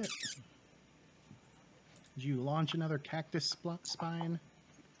is a hit. You launch another cactus spine,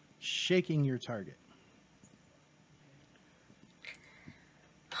 shaking your target.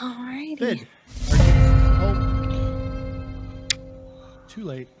 Alrighty. Thid. Oh. Too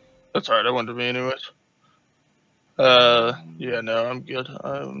late. That's all right. That wasn't to me anyways. Yeah, no, I'm good.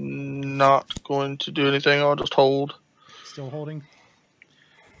 I'm not going to do anything. I'll just hold. Still holding.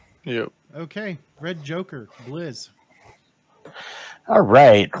 Yep. Okay. Red Joker. Blizz. All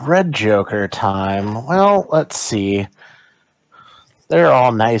right, Red Joker time. Well, let's see. They're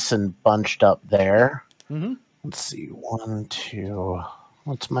all nice and bunched up there. Mm-hmm. Let's see. 1, 2.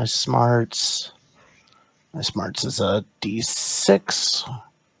 What's my smarts? My smarts is a D6.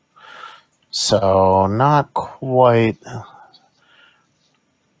 So not quite.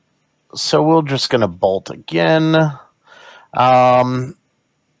 So we're just going to bolt again.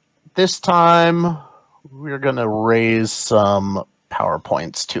 This time we're going to raise some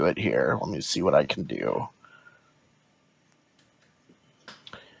PowerPoints to it here. Let me see what I can do.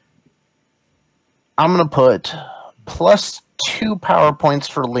 I'm going to put +2 PowerPoints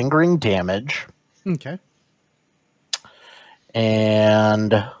for lingering damage. Okay.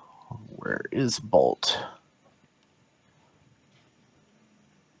 And where is Bolt?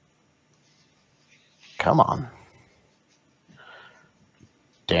 Come on.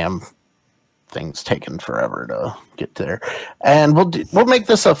 Damn thing's taken forever to get there. And we'll make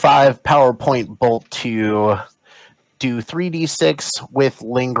this a 5 PowerPoint bolt to do 3d6 with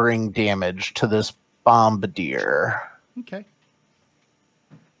lingering damage to this bombardier. Okay.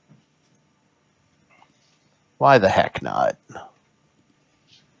 Why the heck not?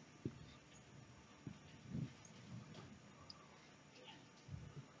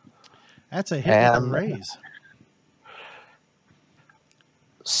 That's a hit with a And raise.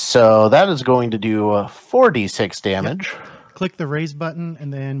 so that is going to do 4d6 damage. Click the raise button,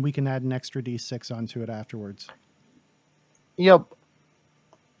 and then we can add an extra D6 onto it afterwards. Yep.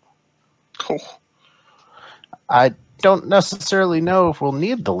 Cool. I don't necessarily know if we'll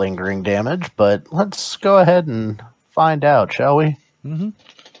need the lingering damage, but let's go ahead and find out, shall we? Mm-hmm.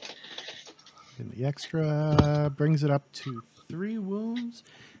 And the extra brings it up to 3 wounds.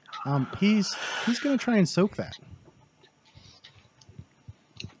 He's going to try and soak that.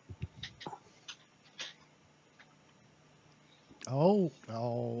 Oh.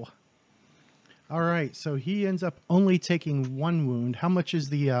 All right, so he ends up only taking 1 wound. How much is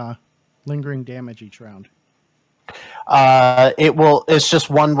the lingering damage each round? It's just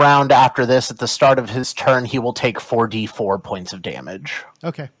 1 round after this. At the start of his turn, he will take 4d4 points of damage.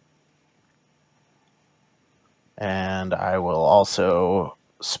 Okay. And I will also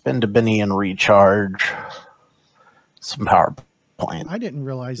spend a Benny and recharge some power points. I didn't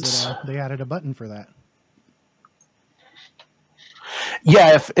realize that they added a button for that.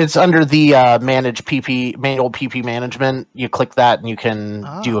 Yeah, if it's under the manage PP manual PP management, you click that and you can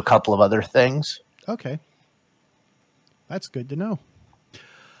do a couple of other things. Okay. That's good to know.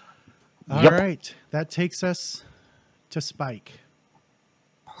 All Yep. right. That takes us to Spike.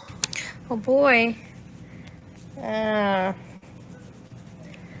 Oh boy.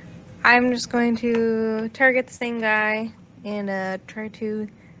 I'm just going to target the same guy and try to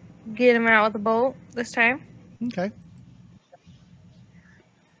get him out with a bolt this time. Okay.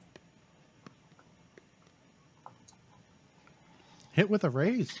 Hit with a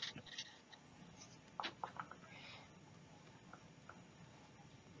raise.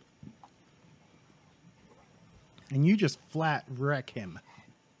 And you just flat wreck him.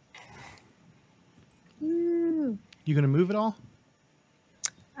 Woo. You going to move at all?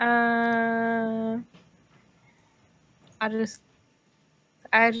 I just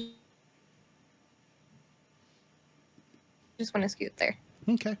want to scoot there.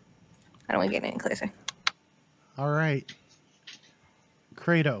 Okay. I don't want to get any closer. All right.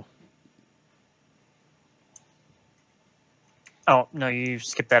 Kratos. Oh, no, you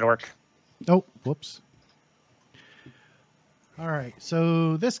skipped that orc. Oh, whoops. All right,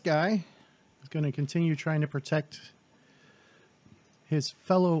 so this guy is going to continue trying to protect his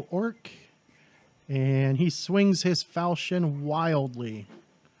fellow orc, and he swings his falchion wildly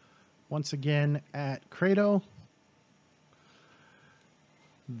once again at Kratos.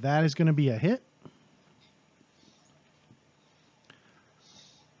 That is going to be a hit.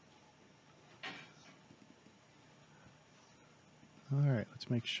 All right,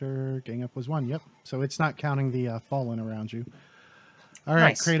 let's make sure gang up was 1. Yep. So it's not counting the fallen around you. All right,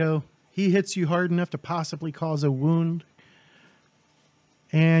 Nice. Kratos. He hits you hard enough to possibly cause a wound,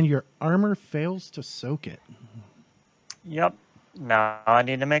 and your armor fails to soak it. Yep. Now I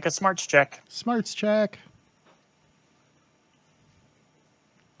need to make a smarts check. Smarts check.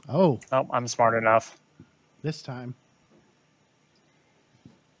 Oh, Oh, I'm smart enough. this time.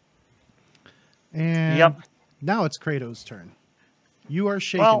 And Yep. now it's Kratos' turn. You are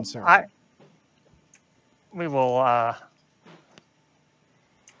shaken, sir. We will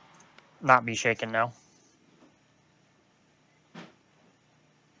not be shaken now.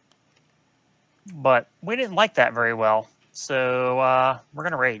 But we didn't like that very well, so we're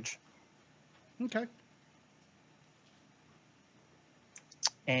gonna rage, Okay.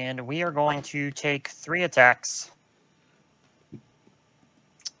 and we are going to take 3 attacks,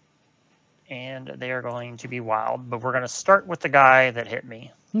 and they are going to be wild. But we're gonna start with the guy that hit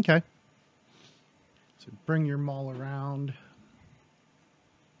me. Okay. So bring your maul around.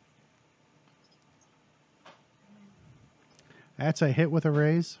 That's a hit with a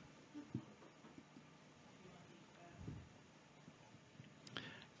raise.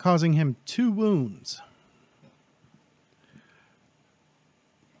 Causing him 2 wounds.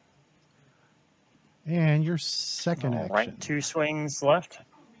 And your second All action. right, 2 swings left.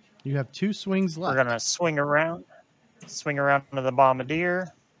 You have 2 swings left. We're gonna swing around to the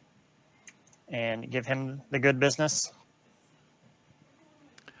bombardier, and give him the good business.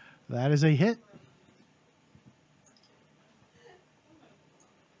 That is a hit.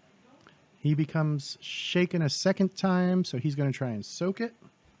 He becomes shaken a second time, so he's going to try and soak it.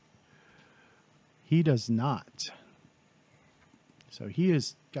 He does not. So he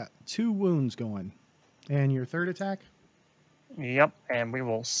has got 2 wounds going. And your third attack? Yep, and we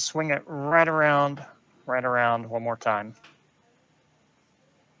will swing it right around one more time.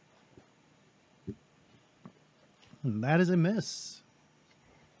 And that is a miss.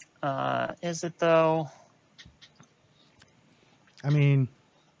 Is it though? I mean,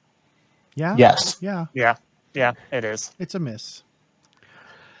 yeah? Yes. Yeah, Yeah, it is. it's a miss.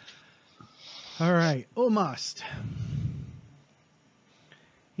 All right, Almost.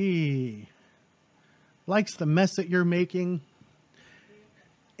 He likes the mess that you're making,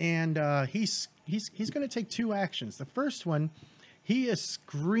 and he's going to take 2 actions. The first one, he is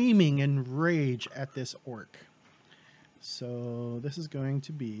screaming in rage at this orc. So this is going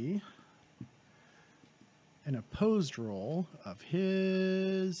to be an opposed roll of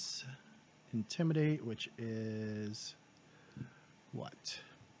his intimidate, which is what?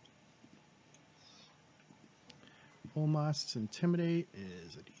 Almost's intimidate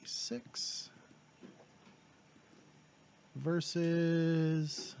is a d6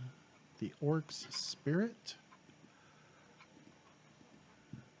 versus the orc's spirit.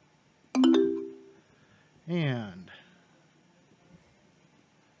 And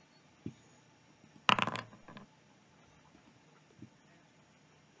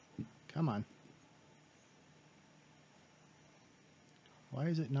come on. Why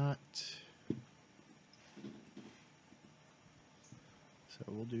is it not? So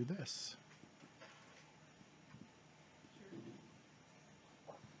we'll do this.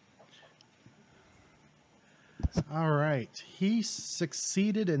 All right. He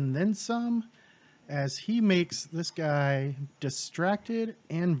succeeded and then some, as he makes this guy distracted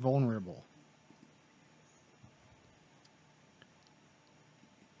and vulnerable.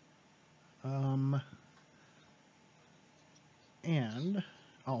 And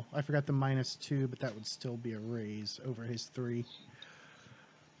oh, I forgot the -2, but that would still be a raise over his 3.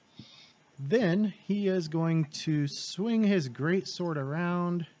 Then he is going to swing his greatsword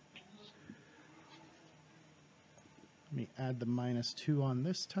around. Let me add the -2 on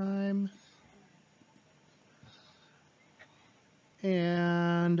this time.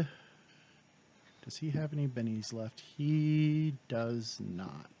 And does he have any bennies left? He does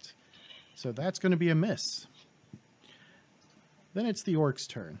not. So that's going to be a miss. Then it's the orc's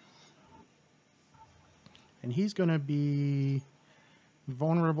turn. And he's going to be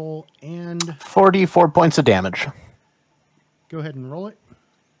vulnerable and 44 points of damage. go ahead and roll it.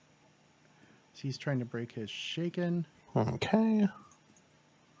 So he's trying to break his shaken. Okay.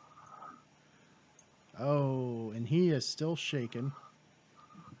 Oh, and he is still shaken.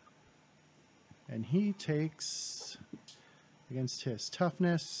 And he takes, against his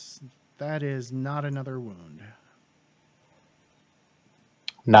toughness, that is not another wound.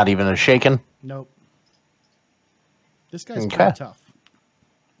 Not even a shaken. Nope. This guy's Okay. pretty tough.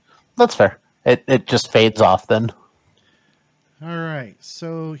 That's fair. It just fades off then. All right,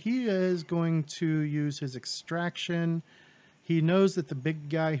 so he is going to use his extraction. He knows that the big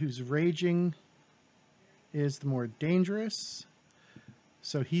guy who's raging is the more dangerous.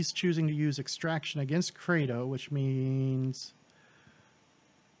 So he's choosing to use extraction against Kratos, which means,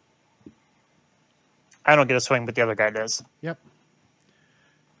 I don't get a swing, but the other guy does. yep.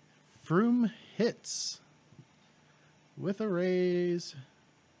 Froome hits with a raise.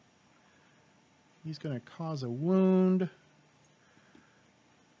 He's going to cause a wound.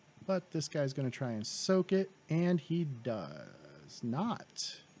 But this guy's going to try and soak it, and he does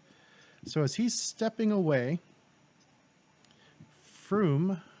not. So as he's stepping away,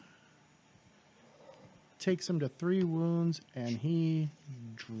 Froome takes him to 3 wounds, and he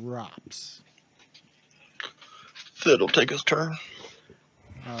drops. Thid will take his turn.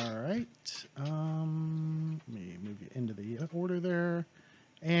 All right. Let me move you into the order there.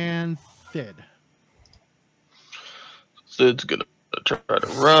 And Thid. Thid's gonna try to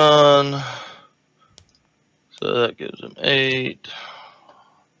run. So that gives him 8.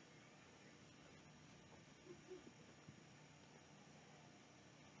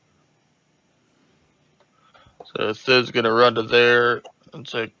 So Thid's gonna run to there and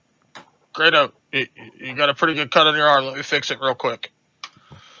say, Kratos, you got a pretty good cut on your arm. Let me fix it real quick.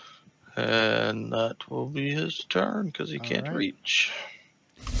 And that will be his turn because he All can't right. reach.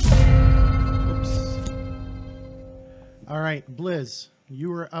 Oops. All right, Blizz,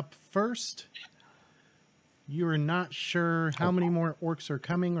 you are up first. You are not sure how many more orcs are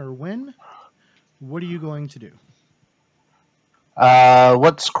coming or when. What are you going to do?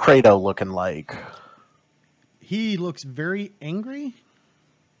 What's Kratos looking like? He looks very angry.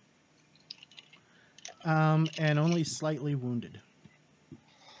 And only slightly wounded.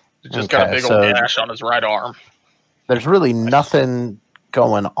 He's just got a Okay, big so- old gash on his right arm. There's really nothing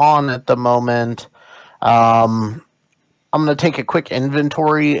going on at the moment. I'm going to take a quick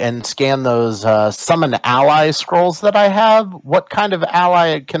inventory and scan those summon ally scrolls that I have. What kind of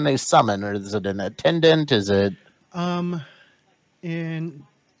ally can they summon? Or is it an attendant? Is it... In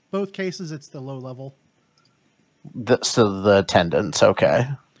both cases, it's the low level. So the attendants, okay.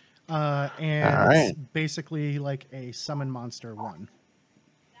 And All it's right. basically like a summon monster 1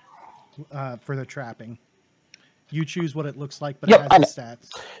 for the trapping. You choose what it looks like, but Yep, it has the stats.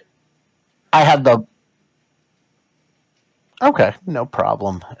 I have the... Okay, no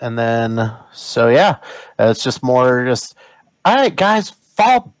problem. And then, so yeah, it's just more just, all right, guys,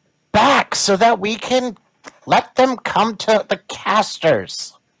 fall back so that we can let them come to the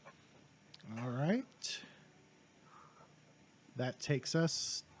casters. All right. That takes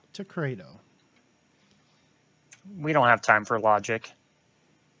us to Kratos. We don't have time for logic.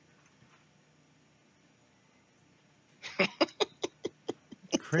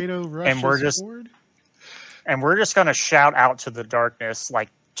 Kratos rushes we're just- forward. And we're just going to shout out to the darkness, like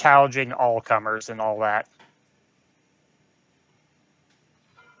challenging all comers and all that.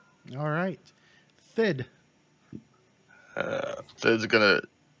 All right. Thid. Thid's gonna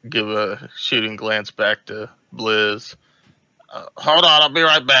give a shooting glance back to Blizz. Hold on, I'll be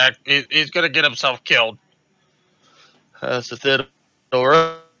right back. He's gonna get himself killed. So Thid will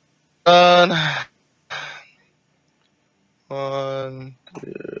run. 1,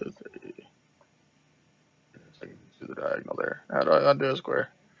 2, 3. I can do the diagonal there. How do I undo a square?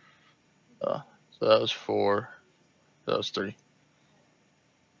 So that was 4. That was 3.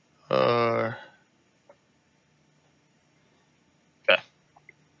 Okay.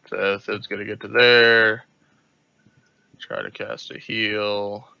 So Thid's gonna get to there. Try to cast a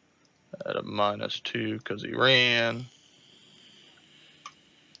heal at a -2 because he ran.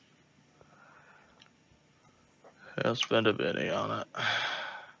 I'll spend a Benny on it.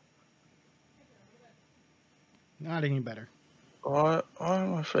 Not any better. Why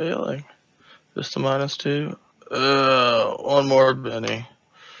am I failing? Just a -2. One more Benny.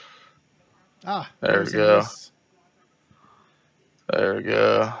 Ah, There there's we a go. miss. There we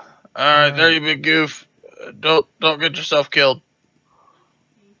go. All right, there you big goof. Don't get yourself killed.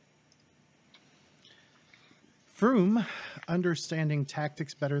 Froome, understanding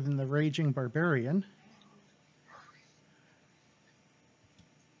tactics better than the raging barbarian.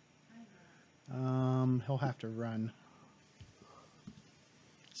 He'll have to run.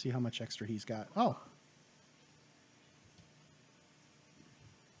 See how much extra he's got. Oh.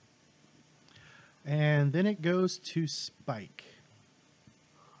 And then it goes to Spike.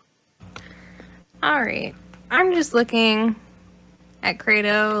 All right. I'm just looking at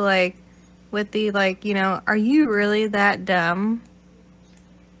Kratos, like, with the, like, are you really that dumb?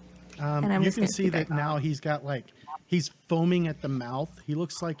 And I'm You just can gonna see keep that that now he's got, like, he's foaming at the mouth. He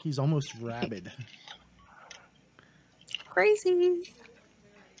looks like he's almost rabid. Crazy.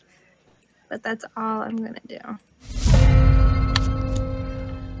 But that's all I'm going to do.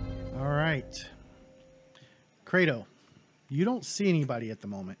 All right. Kratos, you don't see anybody at the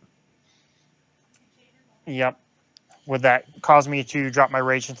moment. Yep. Would that cause me to drop my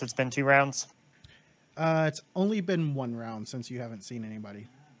rage since it's been 2 rounds? It's only been 1 round since you haven't seen anybody.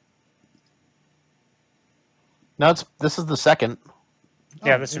 No, this is the second.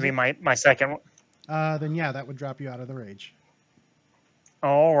 Yeah, Oh, this would is be it? my second one. Then yeah, that would drop you out of the rage.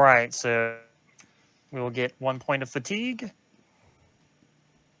 All right, so we will get 1 point of fatigue.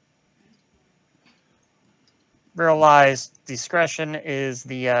 Realize discretion is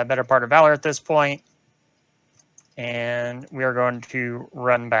the better part of valor at this point, and we are going to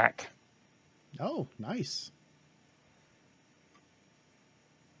run back. Oh, nice.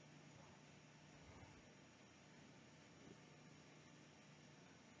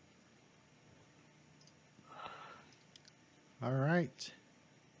 All right.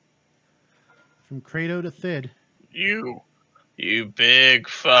 From Kratos to Thid. You big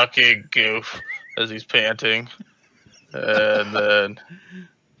fucking goof, as he's panting. And then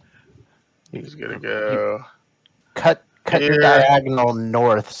he's gonna go. Cut your Here. diagonal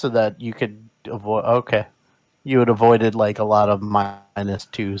north so that you could avoid. Okay, you would avoided like a lot of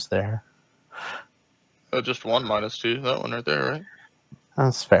 -2s there. Oh, just 1 -2. That one right there, right?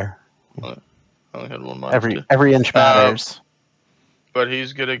 That's fair. I only had 1 -2. Every inch matters. But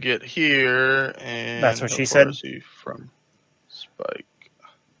he's gonna get here, and That's what she how said. far is he from Spike?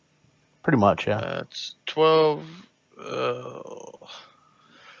 Pretty much, yeah. That's 12.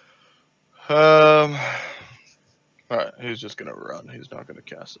 All right, he's just gonna run. He's not gonna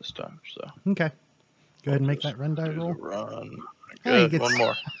cast this time. So Okay. Go ahead and make that run die he's roll. run. Hey, he Good. gets- One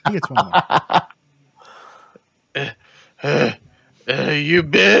more. He gets 1 more. You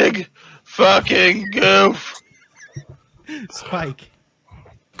big fucking goof. Spike.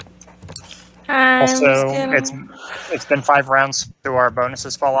 Also, it's been 5 rounds, so our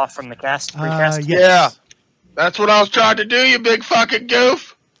bonuses fall off from the recast. Yes. Yeah. That's what I was trying to do, you big fucking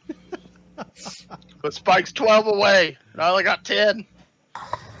goof. But Spike's 12 away. And I only got 10.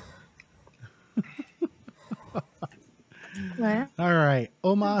 What? All right.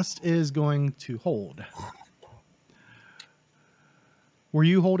 Omast is going to hold. Were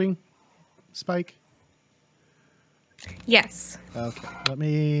you holding, Spike? Yes. Okay. Let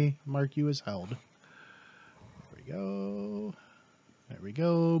me mark you as held. There we go. There we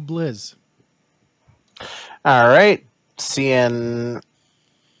go. Blizz. All right, seeing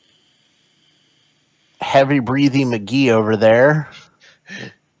heavy breathing McGee over there.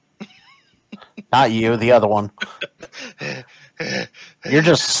 Not you, the other one. You're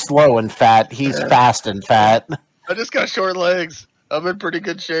just slow and fat. He's fast and fat. I just got short legs. I'm in pretty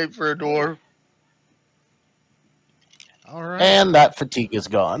good shape for a dwarf. All right. And that fatigue is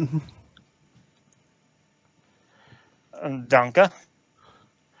gone. Dunka.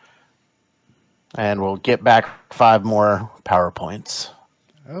 And we'll get back 5 more power points.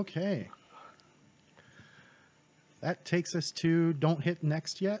 Okay. That takes us to don't hit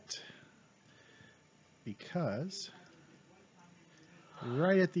next yet. Because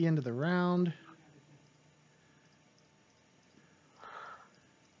right at the end of the round,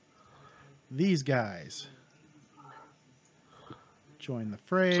 these guys join the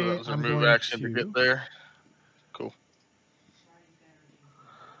fray. So that was a I'm move going action to get there. Cool.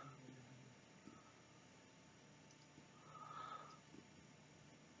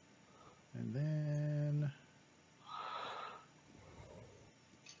 And then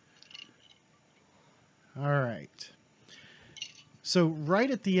all right. So right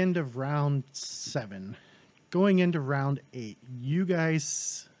at the end of round 7, going into round 8, you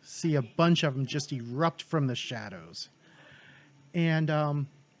guys see a bunch of them just erupt from the shadows. And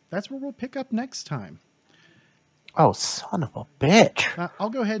that's where we'll pick up next time. Oh, son of a bitch. I'll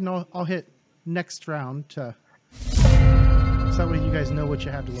go ahead and I'll hit next round to so that way you guys know what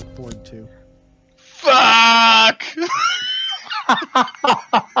you have to look forward to. Fuck!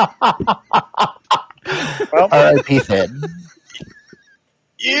 Well, R.I.P. Fid.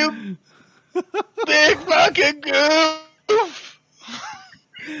 You big fucking goof!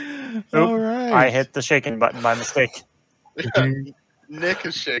 All right. I hit the shaking button by mistake. Nick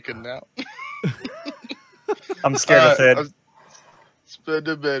is shaking now. I'm scared of Fid. Spend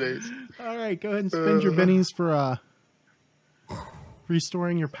the bennies. All right, go ahead and spend your bennies for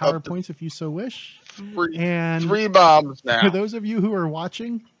restoring your power points if you so wish. And 3 bombs now. for those of you who are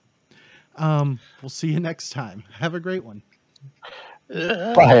watching, we'll see you next time. Have a great one.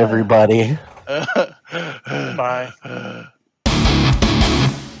 Bye, everybody. Bye.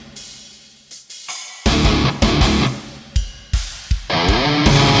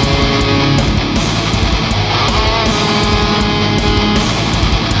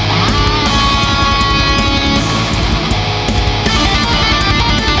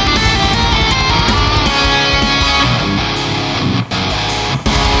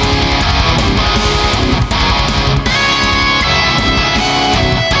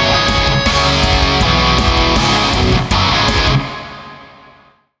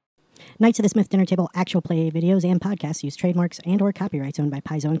 Knights of the Smith Dinner Table actual play videos and podcasts use trademarks and or copyrights owned by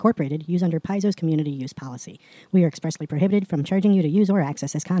Paizo Incorporated used under Paizo's community use policy. We are expressly prohibited from charging you to use or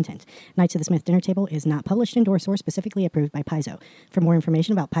access this content. Knights of the Smith Dinner Table is not published, endorsed, or specifically approved by Paizo. For more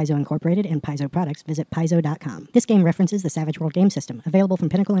information about Paizo Incorporated and Paizo products, visit paizo.com. This game references the Savage World game system, available from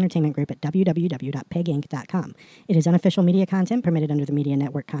Pinnacle Entertainment Group at www.peginc.com. It is unofficial media content permitted under the Media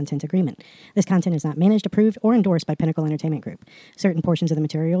Network Content Agreement. This content is not managed, approved, or endorsed by Pinnacle Entertainment Group. Certain portions of the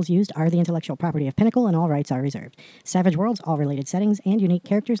materials used are the intellectual property of Pinnacle and all rights are reserved. Savage Worlds, all related settings, and unique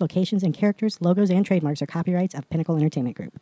characters, locations, and characters, logos, and trademarks are copyrights of Pinnacle Entertainment Group.